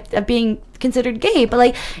stereotype of being considered gay. But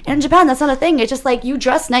like in Japan, that's not a thing. It's just like you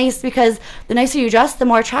dress nice because the nicer you dress, the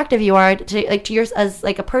more attractive you are to yours as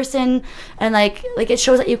like a person, and like it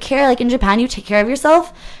shows that you care. Like in Japan, you take care of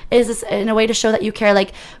yourself is this, in a way to show that you care.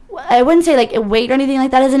 Like, I wouldn't say like weight or anything like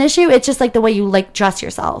that is an issue. It's just like the way you like dress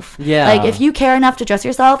yourself. Yeah. Like if you care enough to dress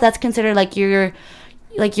yourself, that's considered like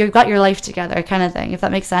you've got your life together kind of thing, if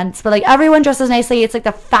that makes sense. But like everyone dresses nicely. It's like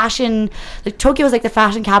the fashion, like Tokyo is like the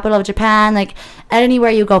fashion capital of Japan. Like anywhere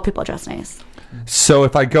you go, people dress nice. So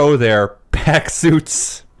if I go there, pack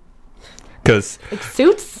suits, because Like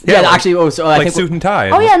suits. Yeah, actually, I like think suit and tie.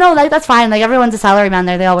 Oh yeah, no, like that's fine. Like everyone's a salaryman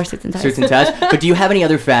there. They all wear suits and ties. suits and ties. But do you have any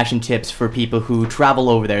other fashion tips for people who travel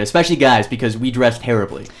over there, especially guys, because we dress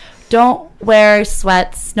terribly? Don't wear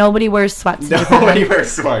sweats. Nobody wears sweats. in Japan. Nobody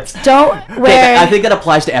wears sweats. Don't wear. I think that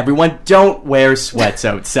applies to everyone. Don't wear sweats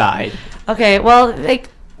outside. Okay, well, like,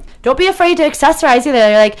 don't be afraid to accessorize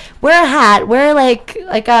either. Like, wear a hat, wear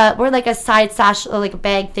a side sash or like a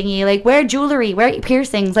bag thingy. Like, wear jewelry, wear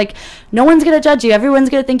piercings. Like, no one's gonna judge you. Everyone's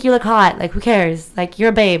gonna think you look hot. Like, who cares? Like,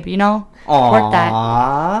 you're a babe, you know. Work that.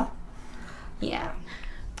 Aww. Yeah.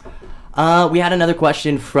 We had another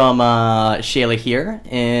question from Shayla here,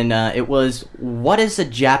 and it was, what is a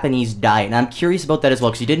Japanese diet? And I'm curious about that as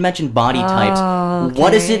well, because you did mention body types. okay.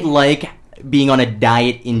 What is it like being on a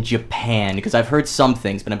diet in Japan? Because I've heard some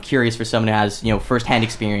things, but I'm curious for someone who has, first-hand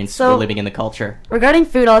experience for living in the culture. Regarding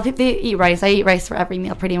food, all people eat rice. I eat rice for every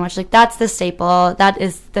meal, pretty much. Like that's the staple.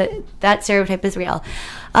 That stereotype is real.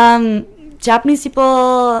 Japanese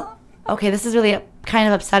people. Okay, this is really kind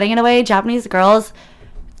of upsetting in a way. Japanese girls,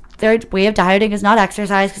 their way of dieting is not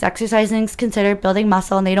exercise, because exercising is considered building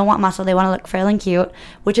muscle, and they don't want muscle. They want to look frail and cute,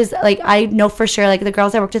 which is like, I know for sure, like the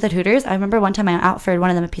girls I worked with at Hooters, I remember one time I offered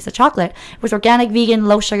one of them a piece of chocolate. It was organic, vegan,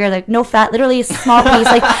 low sugar, like no fat, literally a small piece.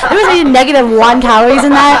 Like there was like -1 calories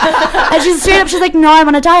in that. And she's straight up, she's like, no, I'm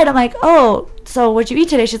on a diet. I'm like, oh, so what'd you eat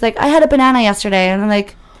today? She's like, I had a banana yesterday. And I'm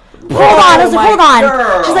like, hold on. I was like, hold on.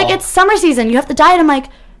 girl. She's like, it's summer season. You have to diet. I'm like,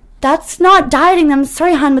 that's not dieting. I'm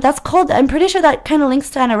sorry, hon, but that's called, I'm pretty sure that kind of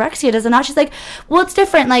links to anorexia, does it not? She's like, well, it's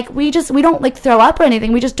different. Like, we don't, like, throw up or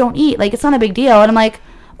anything. We just don't eat. Like, it's not a big deal. And I'm like,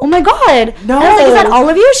 oh, my God. No. And I was like, is that all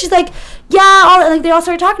of you? She's like, yeah. Like, they all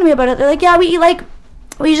started talking to me about it. They're like, yeah, we eat, like,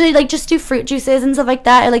 we usually, like, just do fruit juices and stuff like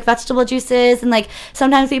that, or, like, vegetable juices, and, like,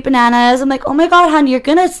 sometimes we eat bananas. I'm like, oh, my God, hon, you're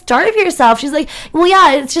gonna starve yourself. She's like, well,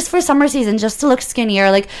 yeah, it's just for summer season, just to look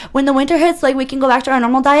skinnier. Like, when the winter hits, like, we can go back to our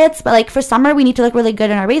normal diets, but, like, for summer, we need to look really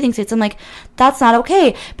good in our bathing suits. I'm like, that's not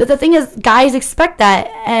okay. But the thing is, guys expect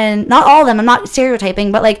that, and not all of them, I'm not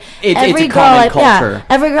stereotyping, but, like, It's every a girl, common like, culture.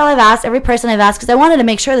 yeah, every girl I've asked, every person I've asked, because I wanted to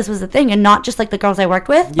make sure this was a thing, and not just, like, the girls I worked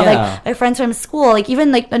with, but, Yeah. like, my friends from school, like,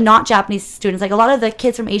 even, like, the not Japanese students, like, a lot of the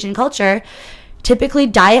kids from Asian culture typically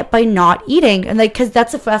diet by not eating, and like, because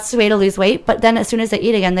that's the fastest way to lose weight. But then as soon as they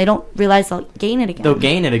eat again, they don't realize they'll gain it again. They'll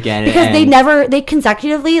gain it again. because and they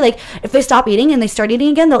consecutively, like, if they stop eating and they start eating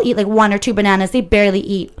again, they'll eat like 1 or 2 bananas. They barely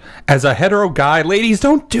eat. As a hetero guy, ladies,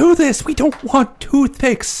 don't do this. We don't want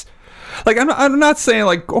toothpicks. Like, I'm not saying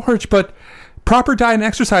like gorge, but proper diet and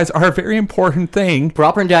exercise are a very important thing.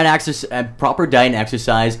 Proper diet and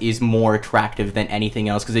exercise is more attractive than anything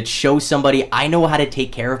else, because it shows somebody, I know how to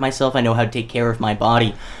take care of myself, I know how to take care of my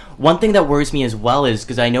body. One thing that worries me as well is,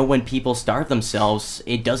 because I know when people starve themselves,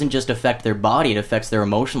 it doesn't just affect their body, it affects their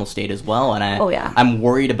emotional state as well. And Oh, yeah. I'm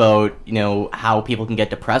worried about, how people can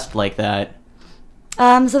get depressed like that.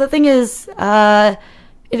 So the thing is,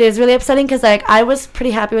 it is really upsetting, because like I was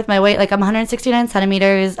pretty happy with my weight. Like, I'm 169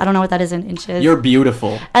 centimeters. I don't know what that is in inches. You're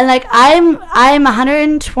beautiful. And like I'm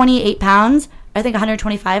 128 pounds. I think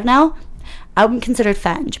 125 now. I'm considered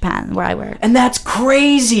fat in Japan where I work. And that's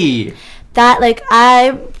crazy. That like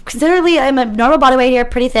I'm a normal body weight here,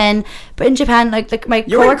 pretty thin, but in Japan, like my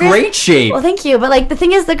You're in coworkers, great shape. Well, thank you, but like the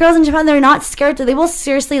thing is, the girls in Japan, they're not scared to. They will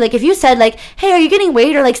seriously, like, if you said like, "Hey, are you getting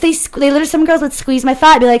weight?" or like they literally, some girls would squeeze my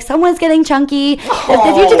fat, be like, "Someone's getting chunky."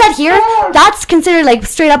 If you did that here, that's considered like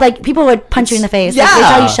straight up, like people would punch you in the face. Like, they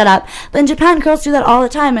tell you shut up. But in Japan, girls do that all the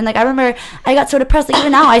time, and like I remember, I got so depressed. Like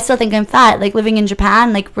even now, I still think I'm fat. Like living in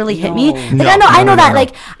Japan, like really hit me. Like I know that.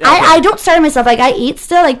 Like I don't starve myself. Like I eat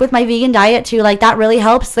still, like with my vegan diet too. Like that really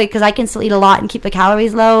helps, like because I can still eat a lot and keep the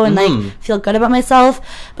calories low and like feel good about myself.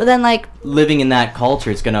 But then like living in that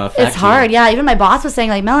culture, it's gonna affect it's hard. Yeah, even my boss was saying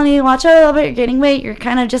like, Melanie, watch out a little bit, you're gaining weight. You're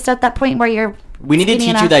kind of just at that point where you're we need to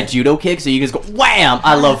teach you that judo kick so you guys go wham.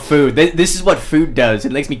 I love food. This is what food does.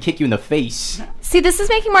 It makes me kick you in the face. See, this is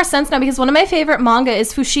making more sense now because one of my favorite manga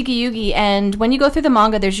is Fushigi Yugi, and when you go through the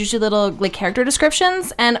manga, there's usually little like character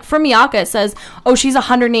descriptions, and for Miyaka it says, oh, she's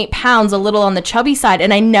 108 pounds, a little on the chubby side,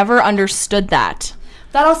 and I never understood that.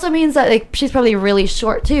 That also means that like she's probably really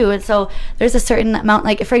short too, and so there's a certain amount.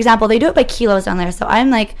 Like for example, they do it by kilos down there. So I'm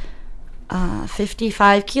like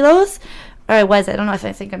 55 kilos, or I was. I don't know if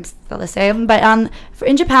I think I'm still the same. But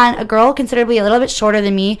in Japan, a girl considerably a little bit shorter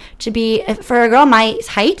than me for a girl my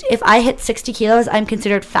height, if I hit 60 kilos, I'm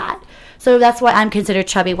considered fat. So that's why I'm considered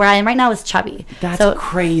chubby. Where I am right now is chubby. That's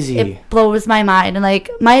crazy. It blows my mind. And like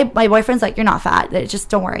my boyfriend's like, you're not fat. Just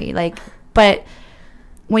don't worry. Like, but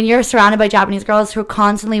when you're surrounded by Japanese girls who are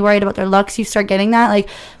constantly worried about their looks, you start getting that. Like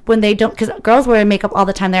when they don't, because girls wear makeup all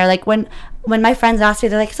the time. They're like, when my friends ask me,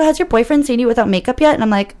 they're like, so has your boyfriend seen you without makeup yet? And I'm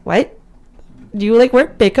like, what? Do you like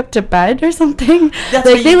wear makeup to bed or something? That's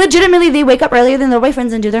like they legitimately wake up earlier than their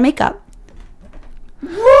boyfriends and do their makeup.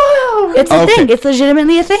 Whoa! It's a thing. It's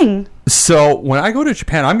legitimately a thing. So when I go to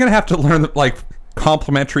Japan, I'm gonna have to learn like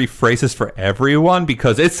complimentary phrases for everyone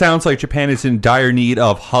because it sounds like Japan is in dire need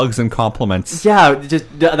of hugs and compliments. Yeah, just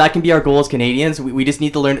that can be our goal as Canadians. We just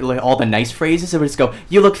need to learn like, all the nice phrases. So we just go,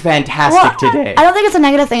 "You look fantastic today." I don't think it's a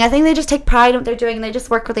negative thing. I think they just take pride in what they're doing and they just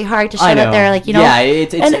work really hard to show that they're like, you know. Yeah,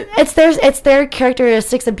 it's their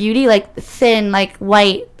characteristics of beauty, like thin, like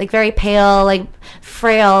white, like very pale, like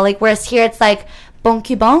frail. Like whereas here it's like bon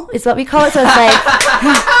qui bon is what we call it. So it's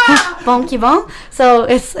like bon qui bon. So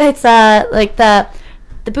it's like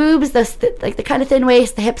the boobs, like the kind of thin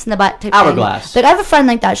waist, the hips and the butt type hourglass. Thing. Like I have a friend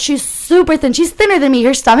like that. She's super thin. She's thinner than me.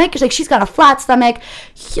 Her stomach, like she's got a flat stomach.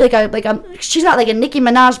 She's got like a Nicki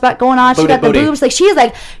Minaj butt going on. She got the boobs. Like she's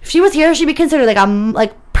like, if she was here, she'd be considered like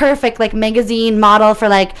a perfect like magazine model for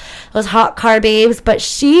like those hot car babes. But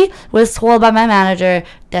she was told by my manager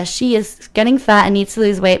that she is getting fat and needs to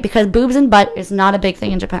lose weight because boobs and butt is not a big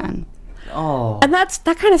thing in Japan. Oh. And that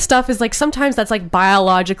kind of stuff is like sometimes that's like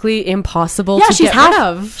biologically impossible to get rid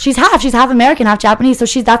of. She's half American, half Japanese,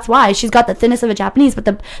 so that's why she's got the thinness of a Japanese, but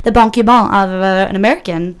the bon qui bon of an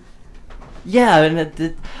American. Yeah,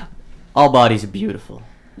 and all bodies are beautiful.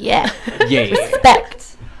 Yeah. Yay.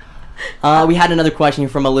 Respect. We had another question here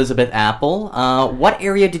from Elizabeth Apple. What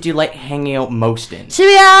area did you like hanging out most in?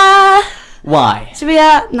 Shibuya. Why?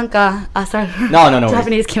 Shibuya, nanka. Sorry. No.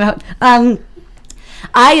 Japanese came out.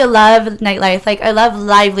 I love nightlife. Like, I love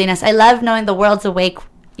liveliness. I love knowing the world's awake,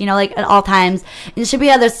 you know, like, at all times. In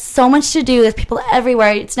Shibuya, there's so much to do. There's people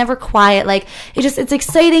everywhere. It's never quiet. Like, it's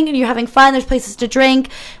exciting, and you're having fun. There's places to drink.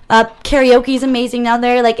 Karaoke is amazing down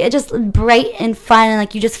there. Like, it's just bright and fun, and,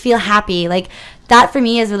 like, you just feel happy. Like, that, for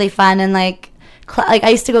me, is really fun, and, like, I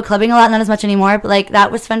used to go clubbing a lot, not as much anymore, but like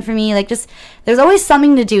that was fun for me. Like just there's always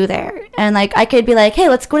something to do there, and like I could be like, hey,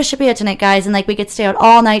 let's go to Shibuya tonight, guys, and like we could stay out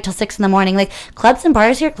all night till 6 a.m. Like clubs and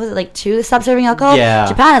bars here close at like 2 to stop serving alcohol. Yeah.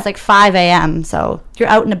 Japan it's like 5 a.m. so you're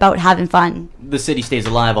out and about having fun. The city stays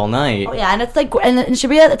alive all night. Oh yeah, and it's like and in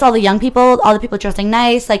Shibuya it's all the young people, all the people dressing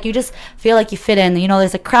nice. Like you just feel like you fit in. You know,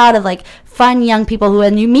 there's a crowd of like fun young people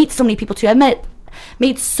and you meet so many people too. I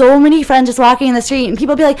made so many friends just walking in the street, and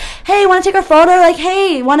people be like, hey, want to take our photo? Like,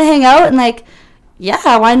 hey, want to hang out? And like,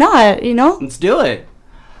 yeah, why not, you know? Let's do it.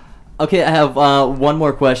 Okay, I have one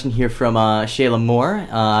more question here from Shayla Moore.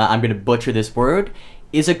 I'm going to butcher this word.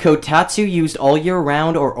 Is a kotatsu used all year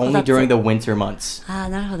round or only during the winter months? な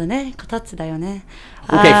るほどね。kotatsuだよね。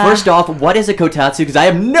 Okay, first off, what is a kotatsu? Because I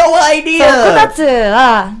have no idea!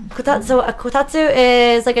 So a kotatsu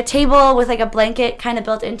is like a table with like a blanket kind of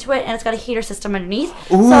built into it, and it's got a heater system underneath.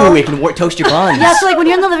 Ooh, so, it can toast your buns. Yeah, so like when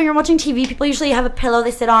you're in the living room watching TV, people usually have a pillow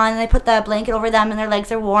they sit on, and they put the blanket over them, and their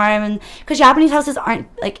legs are warm. And because Japanese houses aren't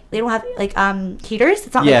like, they don't have like heaters.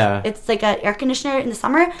 It's not like, it's like an air conditioner in the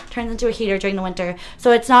summer turns into a heater during the winter.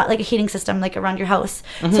 So it's not like a heating system like around your house.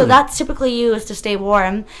 Mm-hmm. So that's typically used to stay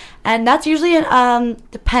warm, and that's usually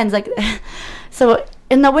depends like so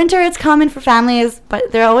in the winter, it's common for families,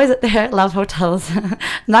 but they're always at their love hotels. I'm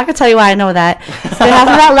not gonna tell you why I know that. So they have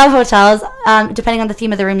to be at love hotels, depending on the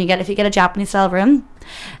theme of the room you get. If you get a Japanese style room,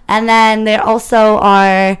 and then there also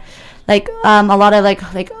are like a lot of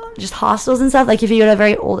like just hostels and stuff. Like if you go to a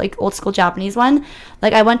very old school Japanese one,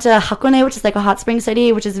 like I went to Hakone, which is like a hot spring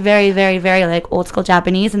city, which is very, very, very like old school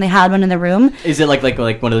Japanese, and they had one in the room. Is it like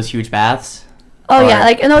one of those huge baths? Oh yeah,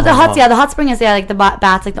 like no, the hot spring is like the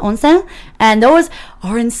baths, like the onsen, and those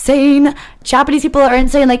are insane. Japanese people are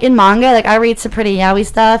insane. Like in manga, like I read some pretty yaoi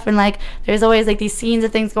stuff, and like there's always like these scenes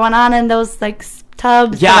of things going on in those like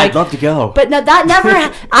tubs. Yeah, but, like, I'd love to go. But no, that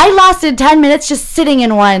never. I lasted 10 minutes just sitting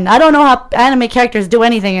in one. I don't know how anime characters do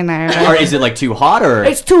anything in there. Or is it like too hot, or?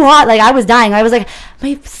 It's too hot. Like I was dying. I was like,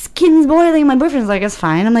 my skin's boiling. My boyfriend's like, it's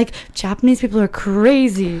fine. I'm like, Japanese people are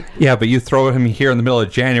crazy. Yeah, but you throw him here in the middle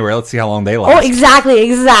of January. Let's see how long they Oh, last.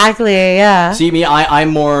 exactly. Yeah. See me, I'm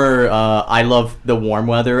more. I love the warm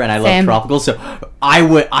weather and I love Same. tropical. So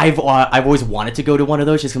I've always wanted to go to one of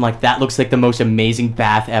those. Just 'cause I'm like, that looks like the most amazing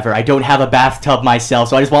bath ever. I don't have a bathtub myself,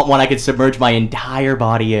 so I just want one I could submerge my entire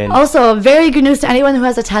body in. Also, very good news to anyone who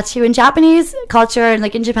has a tattoo. In Japanese culture, and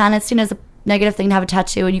like in Japan, it's seen as a negative thing to have a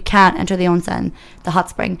tattoo, and you can't enter the onsen, the hot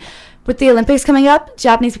spring. With the Olympics coming up,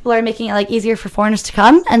 Japanese people are making it like easier for foreigners to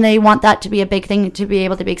come, and they want that to be a big thing to be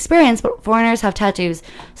able to be experienced. But foreigners have tattoos,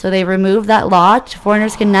 so they removed that law.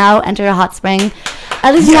 Foreigners can now enter a hot spring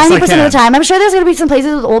at least Yes, 90% of I the time. I'm sure there's gonna be some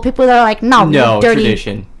places with old people that are like, no, No, dirty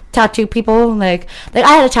tradition. tattoo people. Like I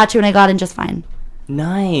had a tattoo and I got in just fine.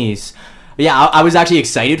 Nice. Yeah, I was actually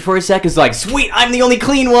excited for a sec. It's like, sweet, I'm the only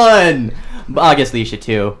clean one. But I guess Leisha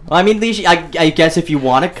too. I mean, Leisha, I guess if you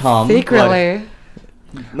want to come. Secretly.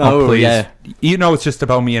 Oh, please. Yeah. You know it's just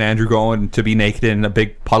about me and Andrew going to be naked in a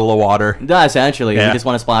big puddle of water. Essentially, Yeah. we just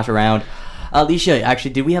want to splash around. Leisha,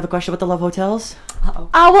 actually, did we have a question about the love hotels? Well,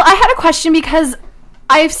 I had a question because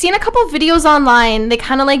I've seen a couple videos online. They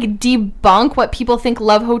kind of like debunk what people think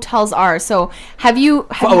love hotels are. So have you?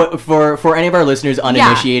 For any of our listeners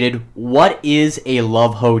uninitiated, what is a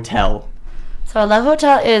love hotel? So a love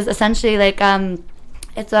hotel is essentially like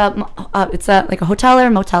it's a like a hotel or a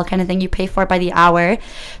motel kind of thing. You pay for it by the hour.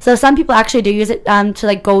 So some people actually do use it to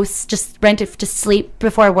like go just rent it to sleep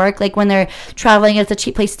before work. Like when they're traveling, it's a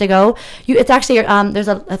cheap place to go. It's actually there's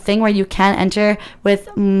a thing where you can't enter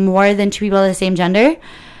with more than 2 people of the same gender.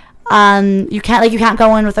 You can't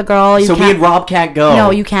go in with a girl. So me and Rob can't go. No,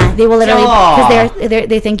 you can't. They will literally because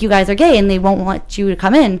they think you guys are gay and they won't want you to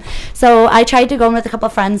come in. So I tried to go in with a couple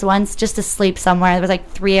of friends once just to sleep somewhere. There was like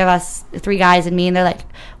 3 of us, 3 guys and me, and they're like,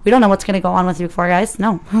 "We don't know what's gonna go on with you 4 guys."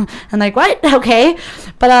 No, I'm like, "What? Okay,"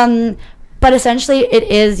 but essentially it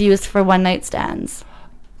is used for one night stands.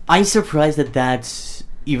 I'm surprised that that's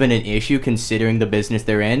even an issue considering the business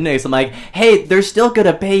they're in. It's like, hey, they're still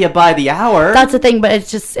gonna pay you by the hour. That's the thing, but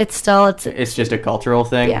it's just a cultural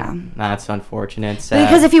thing. Yeah, that's unfortunate. Sad.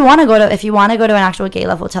 Because if you want to go to an actual gay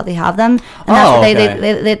love hotel, they have them. And that's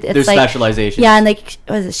what it's There's like, specializations. Yeah, and like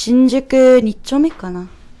was it Shinjuku Nichome kana?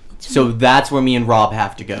 So that's where me and Rob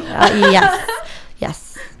have to go.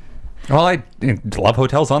 Yes. Well, love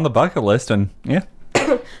hotels on the bucket list, and yeah,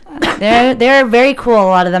 they're very cool.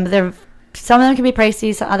 A lot of them, some of them can be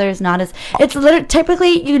pricey, some others not as. It's literally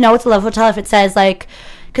typically it's a love hotel if it says like,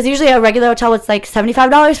 because usually a regular hotel it's like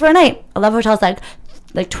 $75 for a night. A love hotel is like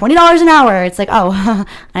 $20 an hour. It's like, oh,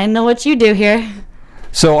 I know what you do here.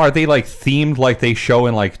 So are they like themed like they show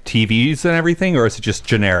in like TVs and everything, or is it just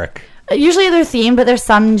generic? Usually they're themed, but there's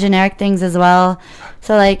some generic things as well.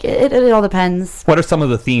 So like it all depends. What are some of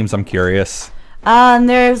the themes? I'm curious.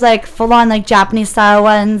 There's like full on like Japanese style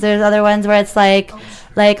ones. There's other ones where it's like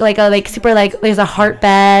super like there's a heart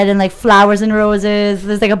bed and like flowers and roses.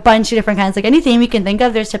 There's like a bunch of different kinds. Like any theme you can think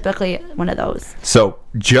of, there's typically one of those. So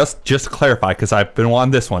just to clarify, because I've been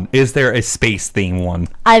on this one, is there a space theme one?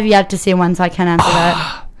 I've yet to see one, so I can't answer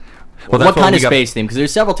that. Well, what kind of space theme? Because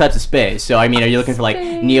there's several types of space. So I mean, are you looking for like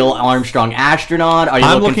Neil Armstrong astronaut? Are you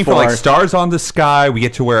I'm looking for like stars on the sky. We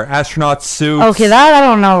get to wear astronaut suits. Okay, that I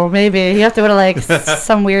don't know. Maybe you have to go to like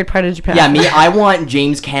some weird part of Japan. Yeah, me. I want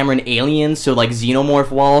James Cameron aliens. So like xenomorph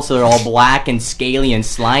walls. So they're all black and scaly and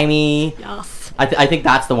slimy. Yes. I think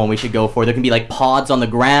that's the one we should go for. There can be like pods on the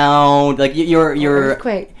ground. Like your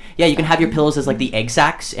earthquake. Yeah, you can have your pillows as like the egg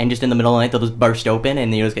sacs, and just in the middle of the night they'll just burst open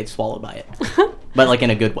and you just get swallowed by it. But like in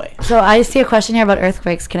a good way. So I see a question here about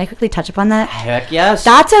earthquakes. Can I quickly touch upon that? Heck yes.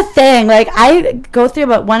 That's a thing. Like I go through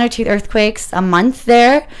about 1 or 2 earthquakes a month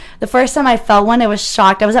there. The first time I felt one, I was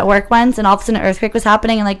shocked. I was at work once and all of a sudden an earthquake was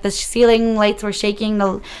happening and like the ceiling lights were shaking,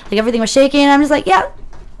 like everything was shaking, and I'm just like, yeah,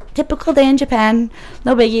 typical day in Japan.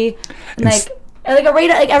 No biggie. And like Like a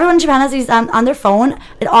radar, like everyone in Japan has these on their phone.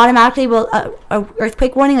 It automatically will a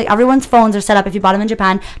earthquake warning. Like everyone's phones are set up if you bought them in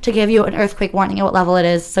Japan to give you an earthquake warning at what level it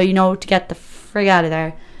is, so you know to get the frig out of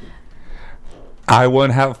there. I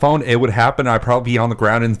wouldn't have a phone. It would happen. I'd probably be on the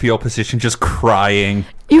ground in the fetal position, just crying.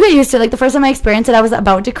 You get used to it. Like the first time I experienced it, I was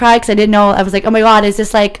about to cry because I didn't know. I was like, oh my god, is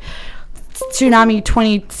this like tsunami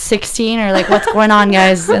 2016 or like what's going on,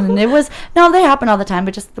 guys? And it was they happen all the time,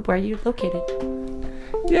 but just where you located.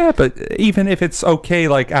 Yeah, but even if it's okay,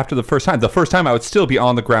 like after the first time I would still be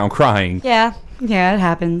on the ground crying. Yeah, it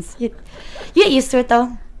happens. You get used to it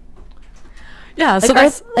though. Yeah, Like so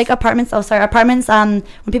that's like apartments. Oh, sorry, apartments. When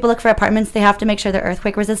people look for apartments, they have to make sure they're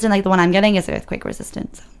earthquake resistant. Like the one I'm getting is earthquake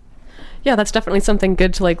resistant. So. yeah, that's definitely something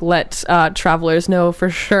good to like let travelers know for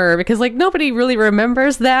sure, because like nobody really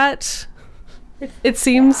remembers that. It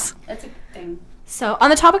seems. Yeah, that's a good thing. So on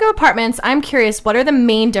the topic of apartments, I'm curious, what are the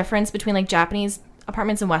main difference between like Japanese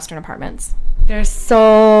apartments and Western apartments? They're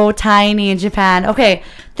so tiny in Japan. Okay,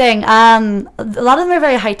 thing. A lot of them are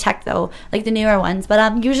very high tech though, like the newer ones.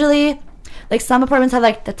 But usually, like some apartments have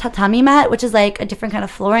like the tatami mat, which is like a different kind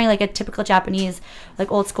of flooring, like a typical Japanese,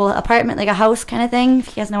 like old school apartment, like a house kind of thing. If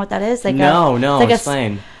you guys know what that is, like No, it's like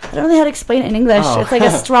explain. I don't know how to explain it in English. Oh. It's like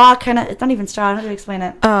a straw kind of. It's not even straw. How do you explain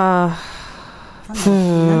it?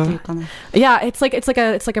 Yeah, it's like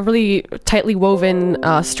a really tightly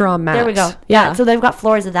woven straw mat. There we go. Yeah, so they've got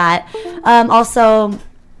floors of that. Also,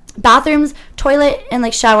 bathrooms, toilet, and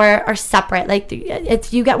like shower are separate. Like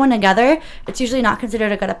it's you get one together, it's usually not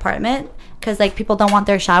considered a good apartment because like people don't want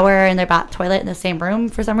their shower and their toilet in the same room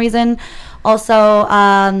for some reason. Also,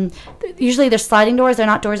 usually they're sliding doors. They're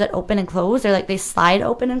not doors that open and close. They're like they slide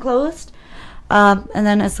open and closed. And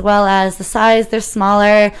then as well as the size, they're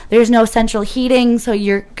smaller. There's no central heating, so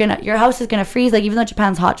your house is gonna freeze. Like even though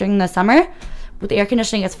Japan's hot during the summer, with the air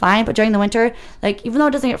conditioning it's fine, but during the winter, like even though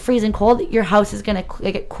it doesn't get freezing cold, your house is gonna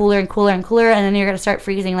get cooler and cooler and cooler, and then you're gonna start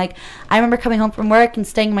freezing. Like I remember coming home from work and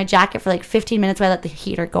staying in my jacket for like 15 minutes while I let the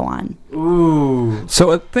heater go on. Ooh.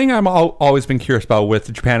 So a thing I'm always been curious about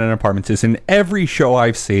with Japan and apartments is in every show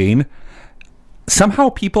I've seen, somehow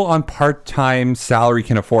people on part-time salary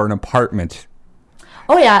can afford an apartment.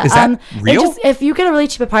 Oh yeah, is that real? If you get a really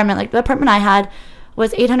cheap apartment, like the apartment I had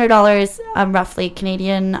was $800 roughly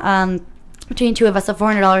Canadian, between two of us, so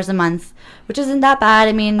 $400 a month, which isn't that bad.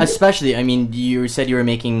 I mean, Especially, you said you were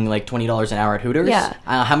making like $20 an hour at Hooters. Yeah.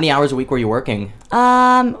 How many hours a week were you working?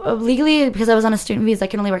 legally, because I was on a student visa, I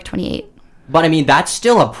can only work 28. But that's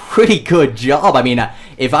still a pretty good job.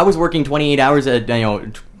 If I was working 28 hours at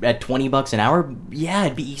 $20 an hour, yeah,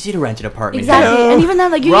 it'd be easy to rent an apartment. Exactly, and even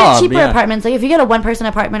then, like you Rob, get cheaper yeah. apartments. Like if you get a one-person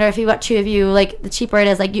apartment, or if you got two of you, like the cheaper it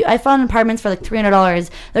is. Like I found apartments for like $300.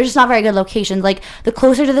 They're just not very good locations. Like the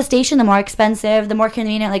closer to the station, the more expensive. The more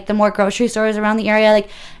convenient, like the more grocery stores around the area. Like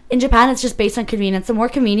in Japan, it's just based on convenience. The more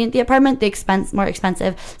convenient the apartment, the more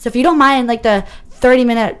expensive. So if you don't mind, like the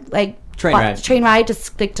 30-minute like train ride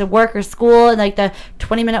to work or school, and like the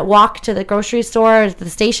 20-minute walk to the grocery store or to the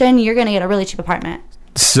station, you're gonna get a really cheap apartment.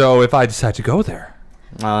 So if I decide to go there,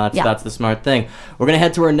 that's the smart thing. We're going to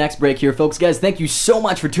head to our next break here, folks. Guys, thank you so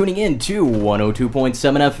much for tuning in to 102.7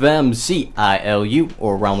 FM CILU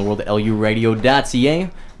or around the world at luradio.ca.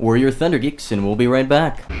 We're your Thunder Geeks, and we'll be right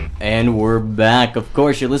back. And we're back. Of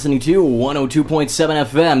course, you're listening to 102.7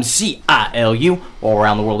 FM CILU or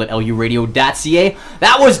around the world at luradio.ca.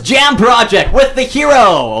 That was Jam Project with The Hero,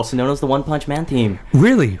 also known as the One Punch Man theme.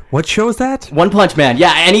 really, what show is that? One Punch Man.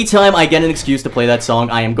 Yeah, anytime I get an excuse to play that song,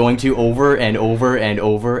 I am going to over and over and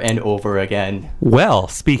over and over again. Well,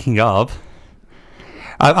 speaking of,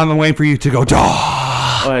 I'm waiting for you to go.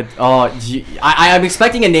 I'm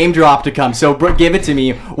expecting a name drop to come, so give it to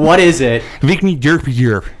me. What is it? Vic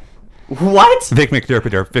McDerpy. What? Vic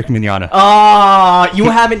McDerpy. Vic Mignogna.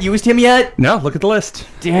 You haven't used him yet? No, look at the list.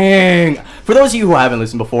 Dang. For those of you who haven't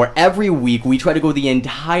listened before, every week we try to go the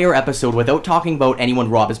entire episode without talking about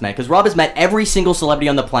anyone Rob has met, because Rob has met every single celebrity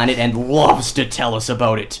on the planet and loves to tell us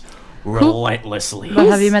about it. Relentlessly. But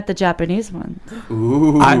have you met the Japanese one?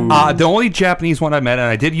 Ooh. The only Japanese one I met, and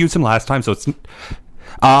I did use him last time, so it's...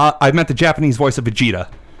 I met the Japanese voice of Vegeta.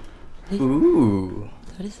 Ooh.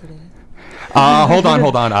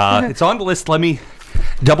 Hold on. It's on the list. Let me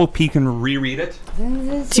double peek and reread it.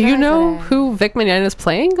 Do you know who Vic Mignogna is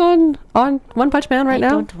playing on One Punch Man right I now?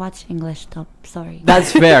 don't watch English, though. Sorry.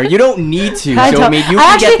 That's fair. You don't need to. I So, don't. you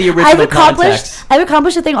can get the original context. I've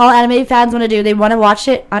accomplished the thing all anime fans want to do. They want to watch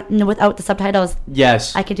it without the subtitles.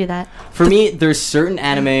 Yes. I could do that. For me, there's certain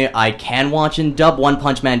anime I can watch in dub, One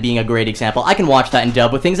Punch Man being a great example. I can watch that in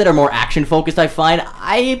dub. With things that are more action-focused, I find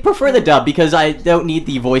I prefer the dub because I don't need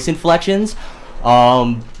the voice inflections.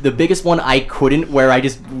 The biggest one I couldn't, where I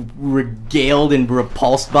just regaled and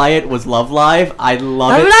repulsed by it was Love Live. I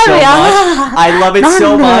love Love it Live, so yeah. much. I love it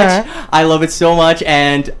so None. much. I love it so much,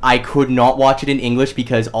 and I could not watch it in English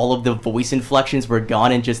because all of the voice inflections were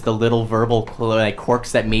gone and just the little verbal like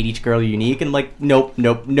quirks that made each girl unique. And like, nope,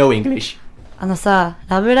 no English. さ、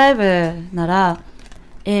ラブライブなら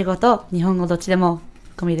英語と日本語どっちでも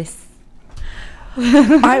込みです。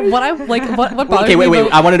what bothers Okay, me wait.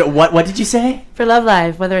 about- I wanted to. What did you say? For Love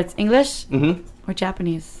Live, whether it's English Mm-hmm. or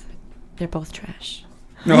Japanese, they're both trash.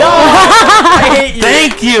 No. I hate you.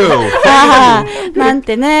 Thank you. なん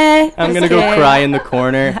てね。 I'm gonna go cry in the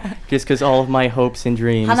corner just because all of my hopes and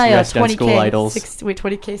dreams Hanayo, rest on school idols.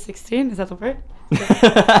 20K16? Is that the word?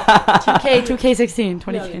 2K16,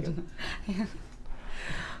 20K.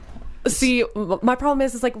 See, my problem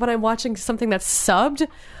is like when I'm watching something that's subbed,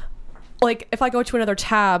 like if I go to another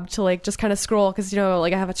tab to like just kind of scroll because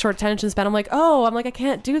like I have a short attention span, I'm like I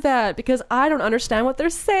can't do that because I don't understand what they're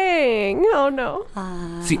saying. Oh no.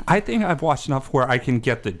 See, I think I've watched enough where I can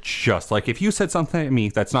get the gist. Like, if you said something to me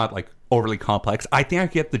that's not like overly complex, I think I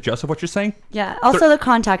get the gist of what you're saying. Yeah, also the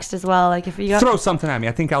context as well. Like if you got Throw something at me.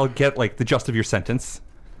 I think I'll get like the gist of your sentence.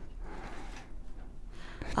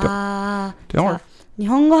 Don't worry. 日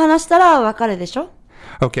本語話したらわかるでしょ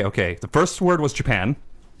Okay. The first word was Japan,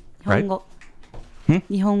 日 right? 本語。 Hmm?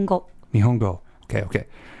 日本語。 Nihongo. Okay.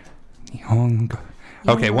 Nihongo.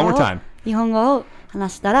 Okay, one more time. 日本語を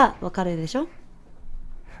話したらわかるでしょ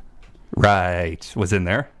Right. Was in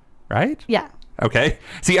there, right? Yeah. Okay.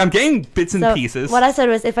 See, I'm getting bits and So pieces. what I said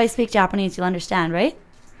was if I speak Japanese, you'll understand, right?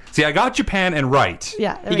 See, I got Japan and right.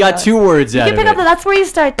 Yeah. there You we got go. 2 words You out can of pick it. up that's where you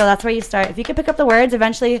start though. That's where you start. If you can pick up the words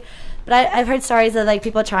eventually, but I've heard stories of like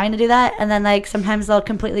people trying to do that and then like sometimes they'll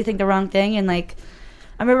completely think the wrong thing and like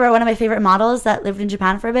I remember one of my favorite models that lived in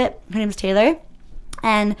Japan for a bit. Her name was Taylor.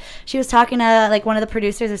 And she was talking to like one of the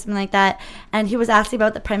producers or something like that and he was asking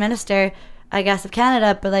about the Prime Minister, I guess, of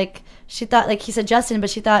Canada, but like she thought like he said Justin, but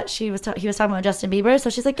she thought he was talking about Justin Bieber, so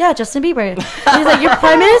she's like, yeah, Justin Bieber. And he's like, your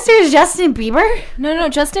Prime Minister is Justin Bieber? No,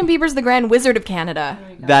 Justin Bieber's the Grand Wizard of Canada.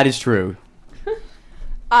 That is true.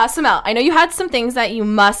 Samel, I know you had some things that you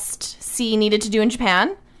must see needed to do in Japan.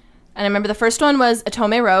 And I remember the first one was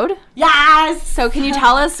Otome Road. Yes. So can you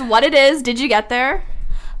tell us what it is? Did you get there?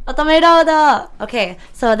 Otome Road. Okay,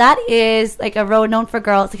 so that is like a road known for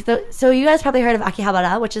girls. So you guys probably heard of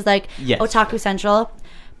Akihabara, which is like Yes. Otaku Central.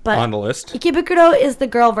 But On the list. Ikebukuro is the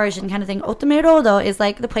girl version kind of thing. Otome Road is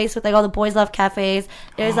like the place with like all the boys love cafes.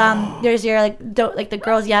 There's your like the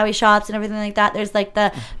girls yaoi shops and everything like that. There's like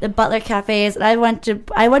the butler cafes. And I went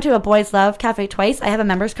to a boys love cafe twice. I have a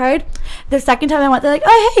members card. The second time I went, they're like,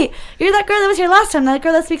 oh hey, you're that girl that was here last time. That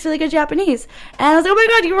girl that speaks really good Japanese. And I was like, oh my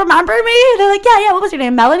god, you remember me? And they're like, yeah. What was your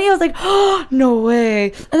name? Melanie. I was like, oh no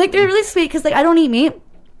way. And like they're really sweet because like I don't eat meat.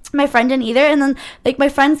 My friend didn't either, and then like my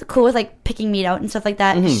friend's cool with like picking meat out and stuff like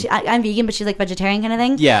that. I'm vegan, but she's like vegetarian kind of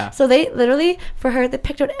thing. Yeah. So they literally for her they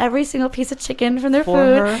picked out every single piece of chicken from their For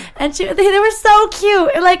food, her? and they were so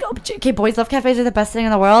cute. And like, okay, boys love cafes are the best thing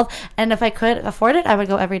in the world, and if I could afford it, I would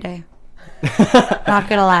go every day. Not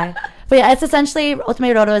gonna lie. But yeah, it's essentially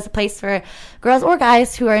Otome Rodo is a place for girls or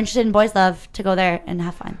guys who are interested in boys love to go there and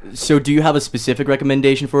have fun. So do you have a specific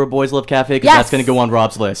recommendation for a Boys Love Cafe? Because Yes. that's going to go on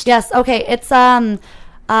Rob's list. Yes. Okay. It's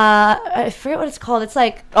I forget what it's called. It's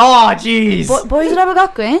like Oh, jeez. Boys Love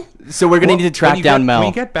Gakuen. So we're going to need to track down Mel. When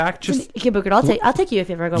you get back, just Ikebukuro. I'll take you if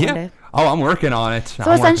you ever go one yeah. day. Oh, I'm working on it.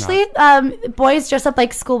 So essentially, boys dress up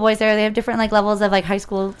like schoolboys there. They have different like levels of like high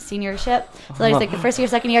school seniorship. So there's like the first year,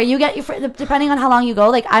 second year. You get depending on how long you go.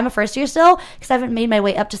 Like I'm a first year still because I haven't made my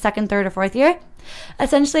way up to second, third, or fourth year.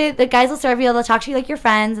 Essentially, the guys will serve you. They'll talk to you like your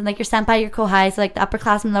friends and like your senpai, your kohai, so like the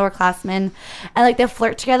upperclassmen, lowerclassmen, and like they'll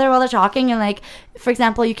flirt together while they're talking. And like, for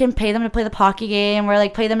example, you can pay them to play the Pocky game or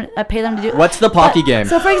like pay them to do. What's the Pocky game?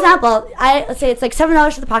 So for example, let's say it's like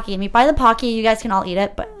 $7 for the Pocky game. You buy the Pocky, you guys can all eat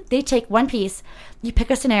it, but they take one piece. You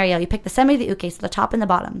pick a scenario. You pick the semi, the uke, so the top and the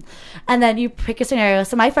bottom. And then you pick a scenario.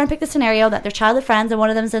 So my friend picked a scenario that they're childhood friends and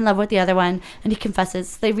one of them's in love with the other one and he confesses.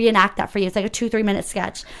 So they reenact that for you. It's like a 2-3 minute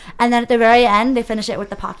sketch. And then at the very end, they finish it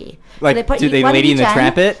with the Pocky. Like, do they one at Lady in each the end,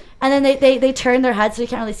 Tramp it? And then they turn their heads so you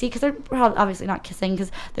can't really see because they're obviously not kissing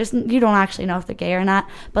because you don't actually know if they're gay or not.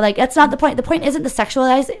 But like that's not the point. The point isn't the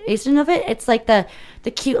sexualization of it. It's like the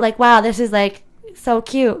cute, like, wow, this is like so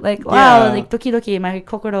cute, like wow, Yeah. like doki doki, my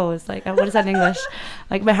kokoro is like, what is that in English?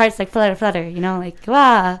 Like my heart's like flutter, you know, like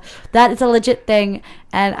wow, that is a legit thing.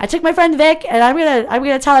 And I took my friend Vic, and I'm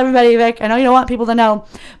gonna tell everybody, Vic. I know you don't want people to know,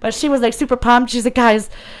 but she was like super pumped. She's like, guys,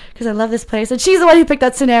 because I love this place, and she's the one who picked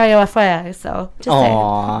that scenario FYI. So just saying.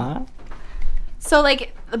 Aww. So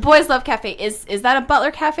like the Boys Love Cafe is that a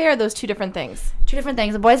butler cafe or are those two different things? two different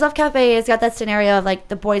things. The Boys Love Cafe has got that scenario of like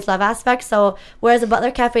the boys love aspect. So whereas a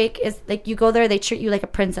butler cafe is like you go there, they treat you like a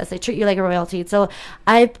princess. They treat you like a royalty. So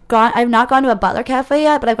I've not gone to a butler cafe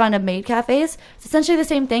yet, but I've gone to maid cafes. It's essentially the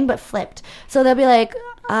same thing but flipped. So they'll be like,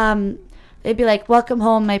 they'd be like, welcome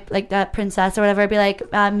home, my like that princess or whatever. It'd be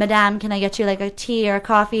like, madame, can I get you like a tea or a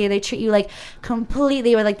coffee? They treat you like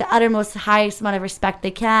completely with like the uttermost highest amount of respect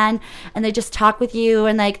they can, and they just talk with you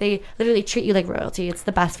and like they literally treat you like royalty. It's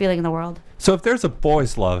the best feeling in the world. So if there's a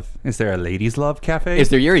boys' love, is there a ladies' love cafe? Is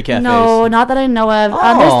there Yuri cafes? No, not that I know of.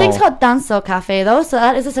 Oh. There's things called danso cafe though, so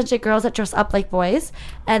that is essentially girls that dress up like boys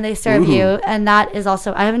and they serve Ooh. you, and that is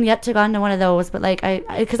also, I haven't yet to gone to one of those, but like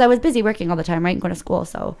because I was busy working all the time, right, and going to school,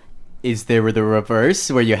 so. Is there the reverse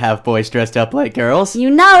where you have boys dressed up like girls? You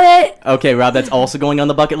know it. Okay, Rob, that's also going on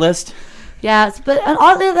the bucket list. Yeah, but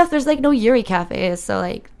oddly enough, there's like no Yuri cafes, so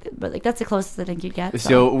like, but like that's the closest I think you'd get.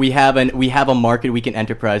 So we have a market weekend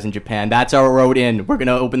enterprise in Japan. That's our road in. We're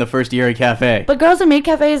gonna open the first Yuri cafe. But girls and maid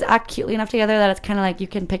cafes act cutely enough together that it's kind of like you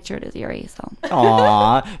can picture it as Yuri. So.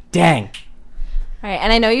 Aw, dang. All right,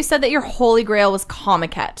 and I know you said that your holy grail was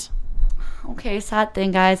Comiket. Okay, sad thing,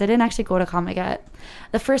 guys. I didn't actually go to Comiket.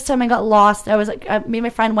 The first time I got lost, I was like, me and my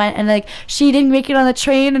friend went, and like she didn't make it on the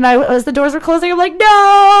train, and as the doors were closing, I'm like,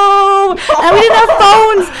 no, and we didn't have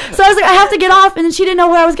phones, so I was like, I have to get off, and then she didn't know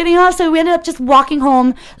where I was getting off, so we ended up just walking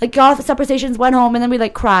home, like got off at separate stations, went home, and then we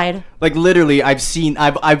like cried. Like literally, I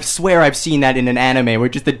swear I've seen that in an anime where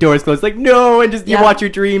just the doors close, like no, and just you Yeah. watch your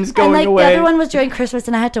dreams going and like away. the other one was during Christmas,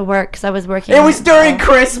 and I had to work because I was working. It was during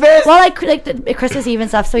Christmas. Well, like the Christmas Eve and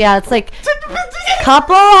stuff. So yeah, it's like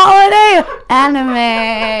couple holiday anime.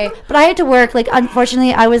 But I had to work. Like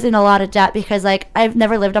unfortunately, I was in a lot of debt because like I've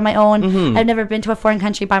never lived on my own. Mm-hmm. I've never been to a foreign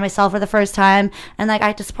country by myself for the first time, and like I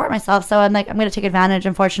had to support myself. So I'm like I'm gonna take advantage.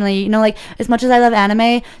 Unfortunately, you know, like as much as I love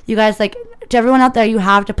anime, you guys like to everyone out there, you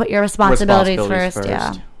have to put your responsibilities first.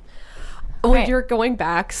 Yeah. Well, Right. you're going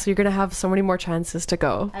back, so you're gonna have so many more chances to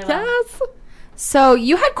go. I will. Yes. So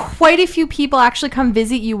you had quite a few people actually come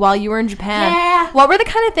visit you while you were in Japan. Yeah. What were the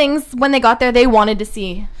kind of things when they got there they wanted to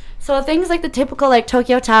see? So things like the typical like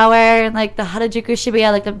Tokyo Tower and like the Harajuku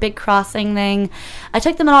Shibuya, like the big crossing thing. I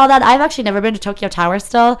took them and all that. I've actually never been to Tokyo Tower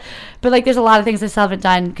still, but like there's a lot of things I still haven't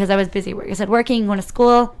done because I was busy. Like I said, working, going to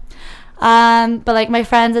school. But like my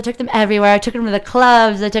friends, I took them everywhere. I took them to the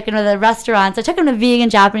clubs. I took them to the restaurants. I took them to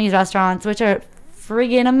vegan Japanese restaurants, which are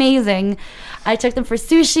friggin' amazing. I took them for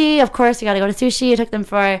sushi. Of course, you gotta go to sushi. I took them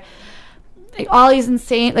for like all these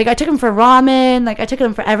insane, like I took them for ramen. Like I took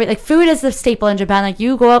them for like food is the staple in Japan. Like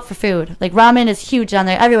you go out for food. Like ramen is huge down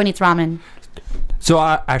there. Everyone eats ramen. So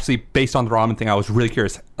actually, based on the ramen thing, I was really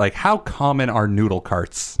curious. Like, how common are noodle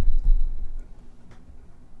carts?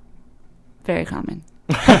 Very common.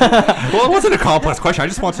 Well, it wasn't a complex question. I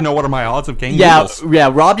just want to know what are my odds of getting Yeah, noodles. yeah.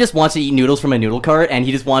 Rob just wants to eat noodles from a noodle cart, and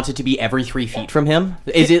he just wants it to be every 3 feet from him.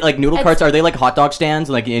 Is it like noodle carts? Are they like hot dog stands,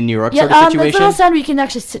 like in New York Yeah, sort of it's a situation? little stand where you can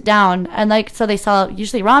actually sit down and like so they sell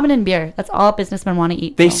usually ramen and beer. That's all businessmen want to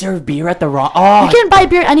eat. They so. serve beer at the Oh, You can't buy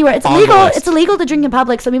beer anywhere. It's On the illegal. list. It's illegal to drink in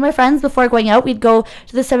public. So me and my friends, before going out, we'd go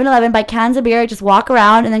to the 7-Eleven, buy cans of beer, just walk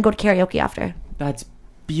around, and then go to karaoke after. that's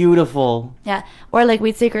beautiful. Yeah. Or like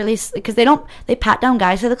we'd secretly, because they pat down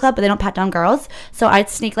guys to the club, but they don't pat down girls. So I'd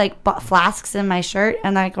sneak like flasks in my shirt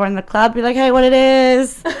and I'd go in the club, be like, hey, what it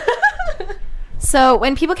is. So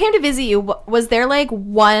when people came to visit you, was there like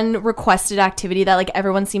one requested activity that like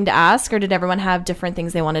everyone seemed to ask, or did everyone have different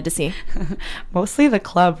things they wanted to see? Mostly the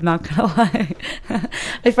club, not gonna lie.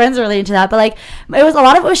 My friends are really into that, but like a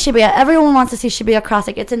lot of it was Shibuya. Everyone wants to see Shibuya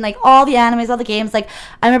Crossing. It's in like all the animes, all the games. Like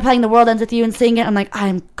I remember playing The World Ends With You and seeing it. I'm like,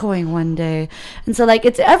 I'm going one day, and so like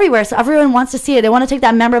it's everywhere. So everyone wants to see it. They want to take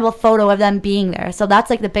that memorable photo of them being there. So that's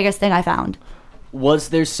like the biggest thing I found. Was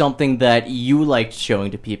there something that you liked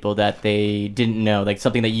showing to people that they didn't know, like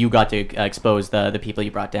something that you got to expose the people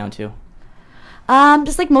you brought down to?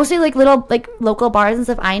 Just like mostly like little like local bars and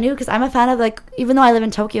stuff I knew, because I'm a fan of like, even though I live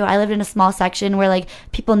in Tokyo, I lived in a small section where like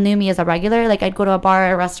people knew me as a regular. Like I'd go to a bar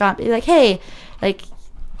or a restaurant, be like, hey, like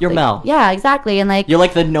You're like, Mel. Yeah, exactly, and like You're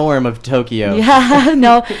like the norm of Tokyo. yeah,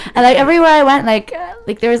 no, and like everywhere I went,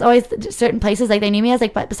 like there was always certain places like they knew me as,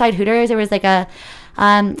 like, but beside Hooters there was like a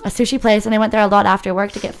sushi place, and I went there a lot after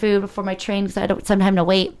work to get food before my train because I had some time to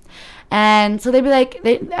wait. And so they'd be like,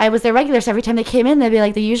 I was their regular, so every time they came in, they'd be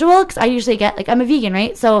like the usual, because I usually get, like, I'm a vegan,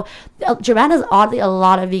 right? So Japan has oddly a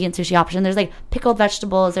lot of vegan sushi options. There's like pickled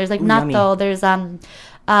vegetables, there's like natto, yummy. there's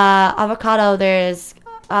avocado, there's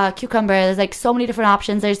cucumber, there's like so many different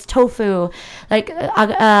options. There's tofu, like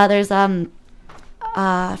there's I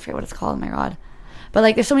forget what it's called, oh my god. But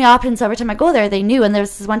like there's so many options, so every time I go there they knew. And there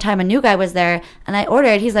was this one time a new guy was there and I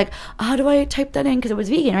ordered, he's like, how do I type that in, because it was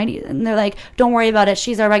vegan, right? And they're like, don't worry about it,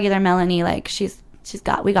 she's our regular Melanie, like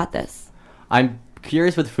we got this. I'm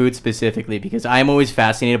curious with food specifically because I'm always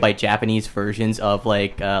fascinated by Japanese versions of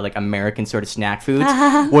like American sort of snack foods.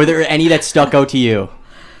 Were there any that stuck out to you?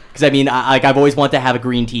 Because I mean, I've always wanted to have a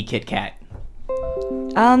green tea Kit Kat.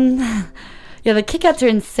 Yeah, the Kit Kats are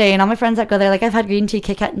insane. All my friends that go there, like I've had green tea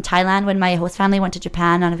Kit Kat in Thailand when my host family went to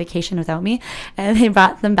Japan on a vacation without me, and they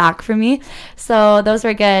brought them back for me. So those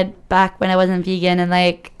were good back when I wasn't vegan. And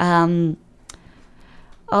like a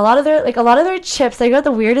lot of their chips, they got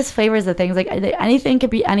the weirdest flavors of things. Like anything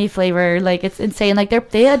could be any flavor. Like it's insane. Like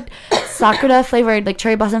they had Sakura flavored, like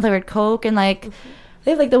cherry blossom flavored Coke, and like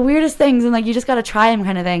they have like the weirdest things, and like you just gotta try them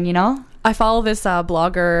kind of thing, you know? I follow this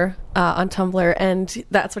blogger on Tumblr, and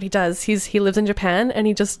that's what he does. He lives in Japan, and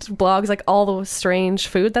he just blogs like all the strange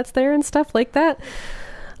food that's there and stuff like that.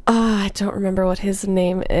 I don't remember what his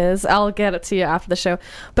name is. I'll get it to you after the show.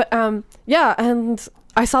 But yeah, and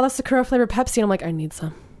I saw the Sakura flavored Pepsi, and I'm like, I need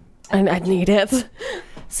some. I need it.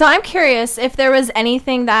 So I'm curious if there was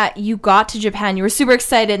anything that you got to Japan, you were super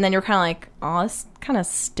excited, and then you're kind of like, oh, this kind of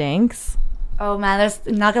stinks. Oh man, there's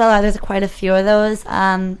not gonna lie, there's quite a few of those.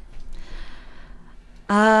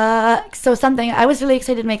 So something I was really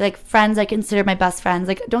excited to make, like friends I consider my best friends.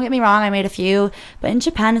 Like don't get me wrong, I made a few, but in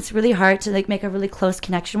Japan it's really hard to like make a really close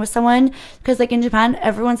connection with someone, because like in Japan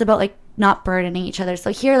everyone's about like not burdening each other.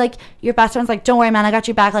 So here, like your best friend's like, don't worry man, I got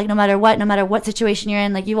you back, like no matter what situation you're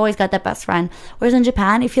in, like you've always got that best friend. Whereas in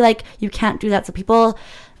Japan, you feel like you can't do that. So people,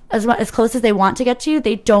 as close as they want to get to you,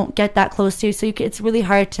 they don't get that close to you. So it's really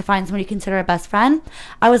hard to find someone you consider a best friend.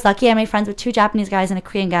 I was lucky, I made friends with 2 Japanese guys and a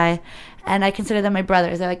Korean guy, and I consider them my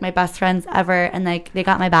brothers. They're like my best friends ever, and like they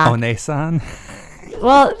got my back. One-san.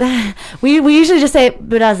 Well, we usually just say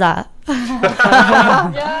buraza.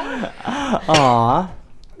 Aww.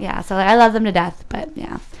 Yeah, so I love them to death, but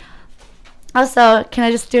yeah. Also, can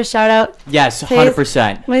I just do a shout out? Yes,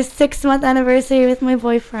 100%. My 6-month anniversary with my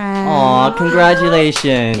boyfriend. Aw,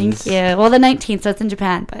 congratulations. Thank you. Well, the 19th, so it's in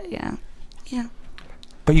Japan, but yeah. Yeah.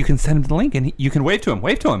 But you can send him the link and you can wave to him.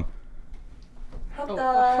 Wave to him.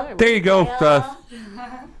 There you go.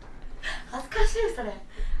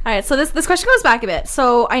 All right, so this question goes back a bit.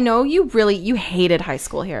 So I know you hated high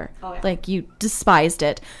school here. Oh, yeah. Like you despised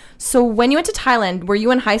it. So when you went to Thailand, were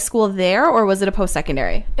you in high school there, or was it a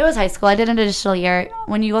post-secondary? It was high school. I did an additional year.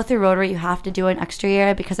 When you go through Rotary, you have to do an extra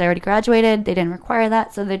year because I already graduated. They didn't require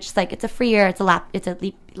that, so they're just like, it's a free year. It's a lap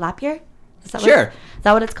year. Is that Sure. Is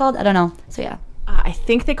that what it's called? I don't know. So yeah. I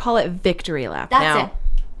think they call it victory lap now.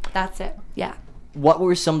 That's it. Yeah. What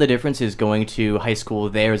were some of the differences going to high school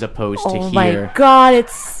there as opposed to Oh here? my god,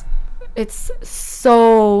 it's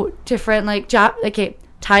so different. Like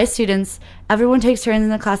Thai students, everyone takes turns in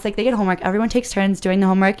the class. Like they get homework, everyone takes turns doing the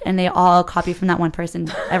homework, and they all copy from that one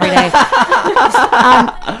person every day.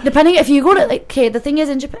 Depending if you go to the thing is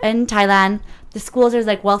in Thailand, the schools there's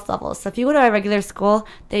like wealth levels. So if you go to a regular school,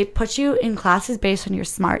 they put you in classes based on your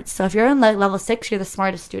smarts. So if you're in level 6, you're the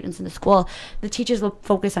smartest students in the school. The teachers will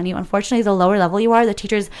focus on you. Unfortunately, the lower level you are, the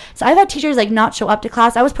teachers. So I've had teachers like not show up to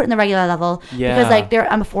class. I was put in the regular level because like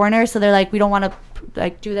I'm a foreigner, so they're like, we don't want to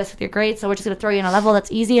like do this with your grades, so we're just gonna throw you in a level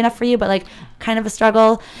that's easy enough for you, but like kind of a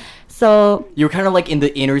struggle. So you were kind of like in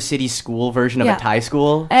the inner city school version of a Thai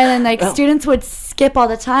school, and then like students would skip all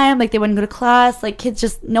the time, like they wouldn't go to class. Like kids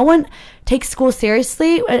just, no one takes school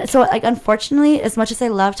seriously. So like unfortunately, as much as I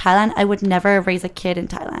love Thailand, I would never raise a kid in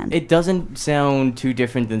Thailand. It doesn't sound too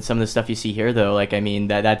different than some of the stuff you see here, though. Like I mean,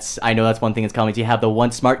 that's I know that's one thing that's common. You have the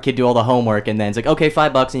one smart kid do all the homework, and then it's like, okay,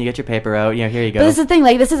 $5 and you get your paper out. You know, here you go. But this is the thing,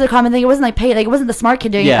 like this is a common thing. It wasn't like paid, like it wasn't the smart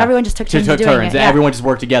kid doing it. Everyone just took turns doing it. Yeah. Everyone just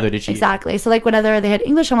worked together to cheat. Exactly. So like whenever they had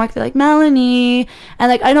English homework, they're like, Melanie, and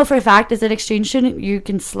like I know for a fact as an exchange student you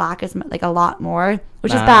can slack as like a lot more,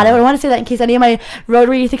 which is bad. I would want to say that in case any of my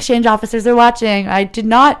Rotary Youth Exchange officers are watching. I did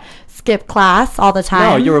not skip class all the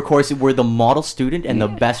time. No, you of course were the model student and the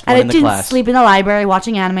best one in the class. And I didn't sleep in the library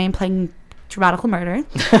watching anime and playing dramatical murder.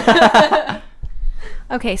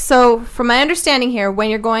 Okay, so from my understanding here, when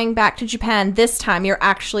you're going back to Japan this time, you're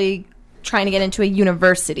actually trying to get into a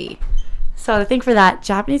university. So the thing for that,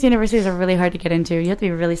 Japanese universities are really hard to get into. You have to be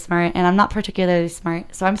really smart, and I'm not particularly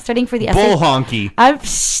smart. So I'm studying for the Bull honky.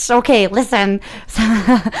 Okay, listen.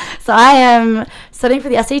 So I am studying for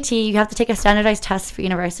the SAT. You have to take a standardized test for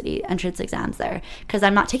university entrance exams there, because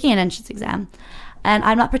I'm not taking an entrance exam. And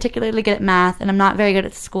I'm not particularly good at math, and I'm not very good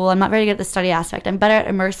at school. I'm not very good at the study aspect. I'm better at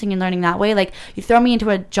immersing and learning that way. Like, you throw me into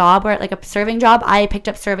a job where, like a serving job, I picked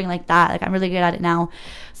up serving like that. Like, I'm really good at it now.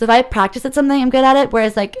 So if I practice at something, I'm good at it.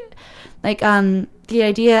 Whereas, like, Like the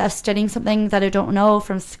idea of studying something that I don't know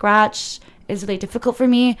from scratch is really difficult for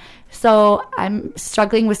me. So I'm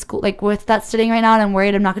struggling with school, like with that studying right now, and I'm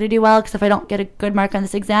worried I'm not going to do well, because if I don't get a good mark on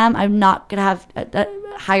this exam, I'm not going to have a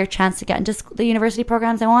higher chance to get into the university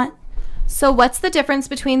programs I want. So what's the difference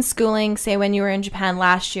between schooling, say, when you were in Japan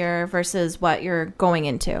last year versus what you're going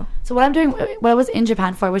into? So what I was in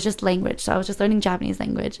Japan for was just language. So I was just learning Japanese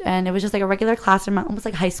language, and it was just like a regular classroom, almost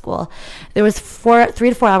like high school. There was 3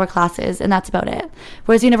 to 4 hour classes, and that's about it.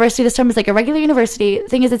 Whereas university this time is like a regular university. The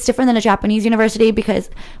thing is, it's different than a Japanese university because,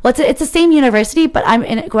 well, it's the same university, but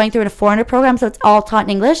I'm going through a foreigner program, so it's all taught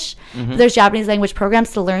in English. But there's Japanese language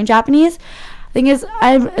programs to learn Japanese. Thing is,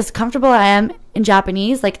 I'm as comfortable I am in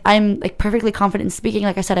Japanese. Like, I'm like perfectly confident in speaking.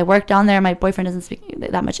 Like I said, I work down there. My boyfriend doesn't speak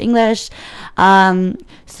that much English. But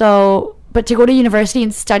to go to university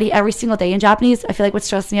and study every single day in Japanese, I feel like would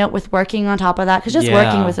stress me out with working on top of that, because just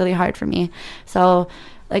working was really hard for me. So,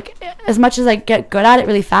 like, as much as I get good at it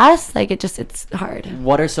really fast, like it's hard.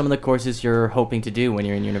 What are some of the courses you're hoping to do when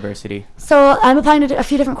you're in university? So I'm applying to a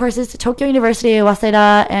few different courses to Tokyo University,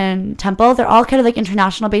 Waseda, and Temple. They're all kind of like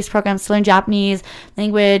international based programs to learn Japanese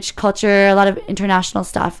language, culture, a lot of international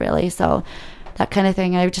stuff, really. So that kind of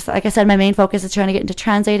thing. I just, like I said, my main focus is trying to get into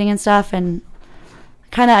translating and stuff, and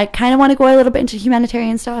I kind of want to go a little bit into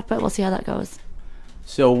humanitarian stuff, but we'll see how that goes.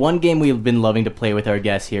 So one game we've been loving to play with our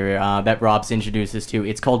guests here that Rob's introduced us to,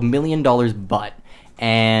 it's called $1 Million Butt.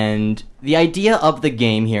 And the idea of the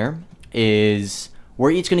game here is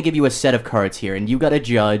we're each going to give you a set of cards here, and you got to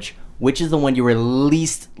judge which is the one you were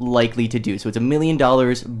least likely to do. So it's $1 million,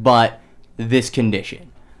 but this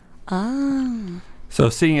condition. Ah. So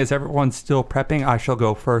seeing as everyone's still prepping, I shall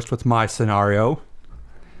go first with my scenario.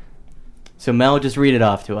 So Mel, just read it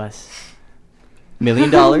off to us. $1 million?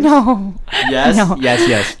 No. Yes, No.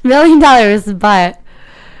 yes. $1 million, but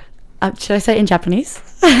should I say it in Japanese?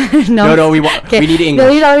 No, we need English.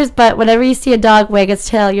 $1 million, but whenever you see a dog wag its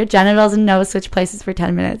tail, your genitals and nose switch places for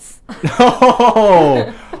 10 minutes.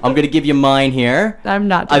 Oh, I'm gonna give you mine here. I'm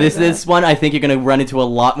not doing this one I think you're gonna run into a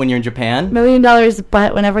lot when you're in Japan. $1 million,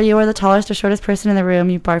 but whenever you are the tallest or shortest person in the room,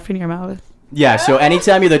 you barf in your mouth. Yeah, so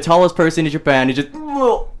anytime you're the tallest person in Japan, you just...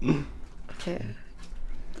 Okay.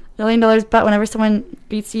 $1 million, but whenever someone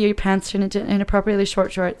beats you, your pants turn into inappropriately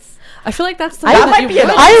short shorts. I feel like that's the I one that you would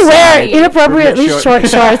I wear say. inappropriately short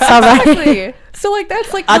shorts. Alright. Exactly. So like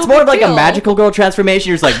that's like That's no more of big like a deal. magical girl transformation.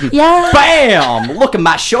 You're just like, Yeah. BAM! Look at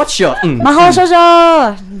my short. Mahalo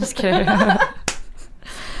shoujo! Just kidding.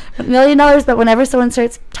 $1 million, but whenever someone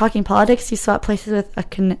starts talking politics, you swap places with a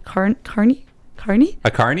carny?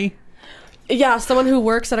 A carny? Yeah, someone who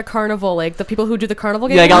works at a carnival, like the people who do the carnival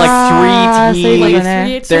games. Yeah, I got like so three you teeth. live in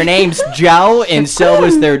there. Their name's Joe, and so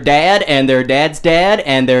is their dad, and their dad's dad,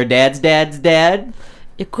 and their dad's dad's dad.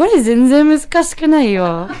 これ全然難しくない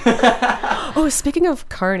よ。 Oh, speaking of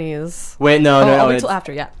carnies. Wait, no. I'll wait it's- till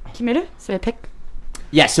after, yeah. 決める? So I pick.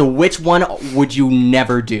 Yeah, so which one would you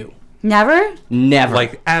never do? Never? Never.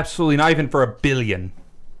 Like, absolutely not even for $1 billion.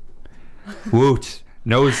 Woot.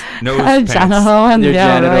 Nose pants. and Their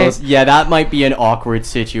yeah, genitals. right. Yeah, that might be an awkward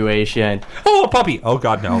situation. Oh, a puppy. Oh,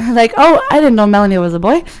 God, no. Like, oh, I didn't know Melanie was a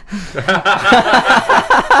boy.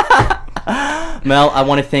 Mel, I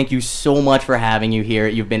want to thank you so much for having you here.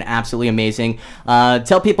 You've been absolutely amazing.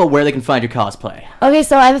 Tell people where they can find your cosplay. Okay,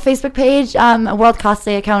 so I have a Facebook page, a World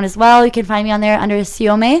Cosplay account as well. You can find me on there under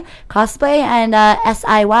Siome Cosplay and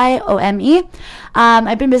Siome.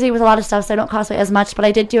 I've been busy with a lot of stuff, so I don't cosplay as much, but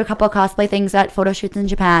I did do a couple of cosplay things at photo shoots in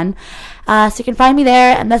Japan. So you can find me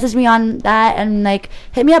there and message me on that and like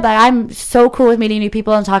hit me up. Like, I'm so cool with meeting new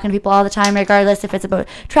people and talking to people all the time, regardless if it's about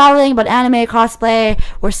traveling, about anime, cosplay,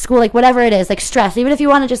 or school, like whatever it is, like stress. Even if you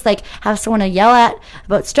want to just like have someone to yell at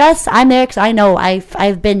about stress, I'm there because I know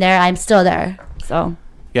I've been there. I'm still there. So.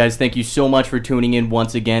 Guys, thank you so much for tuning in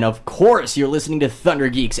once again. Of course, you're listening to Thunder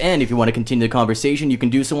Geeks, and if you want to continue the conversation, you can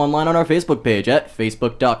do so online on our Facebook page at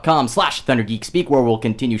facebook.com/ThunderGeekSpeak, where we'll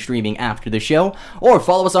continue streaming after the show, or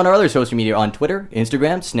follow us on our other social media on Twitter,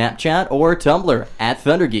 Instagram, Snapchat, or Tumblr at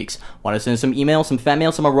Thunder Geeks. Want to send some email, some fan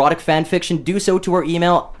mail, some erotic fan fiction, do so to our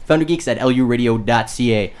email,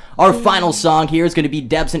 thundergeeks@luradio.ca. Our final song here is going to be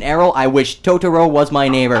Debs and Arrow, I Wish Totoro Was My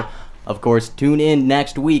Neighbor. Of course, tune in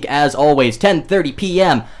next week, as always, 10:30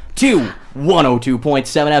 p.m. to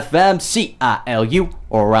 102.7 FM, CILU,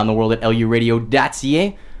 or around the world at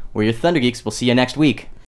luradio.ca. We're your Thunder Geeks. We'll see you next week.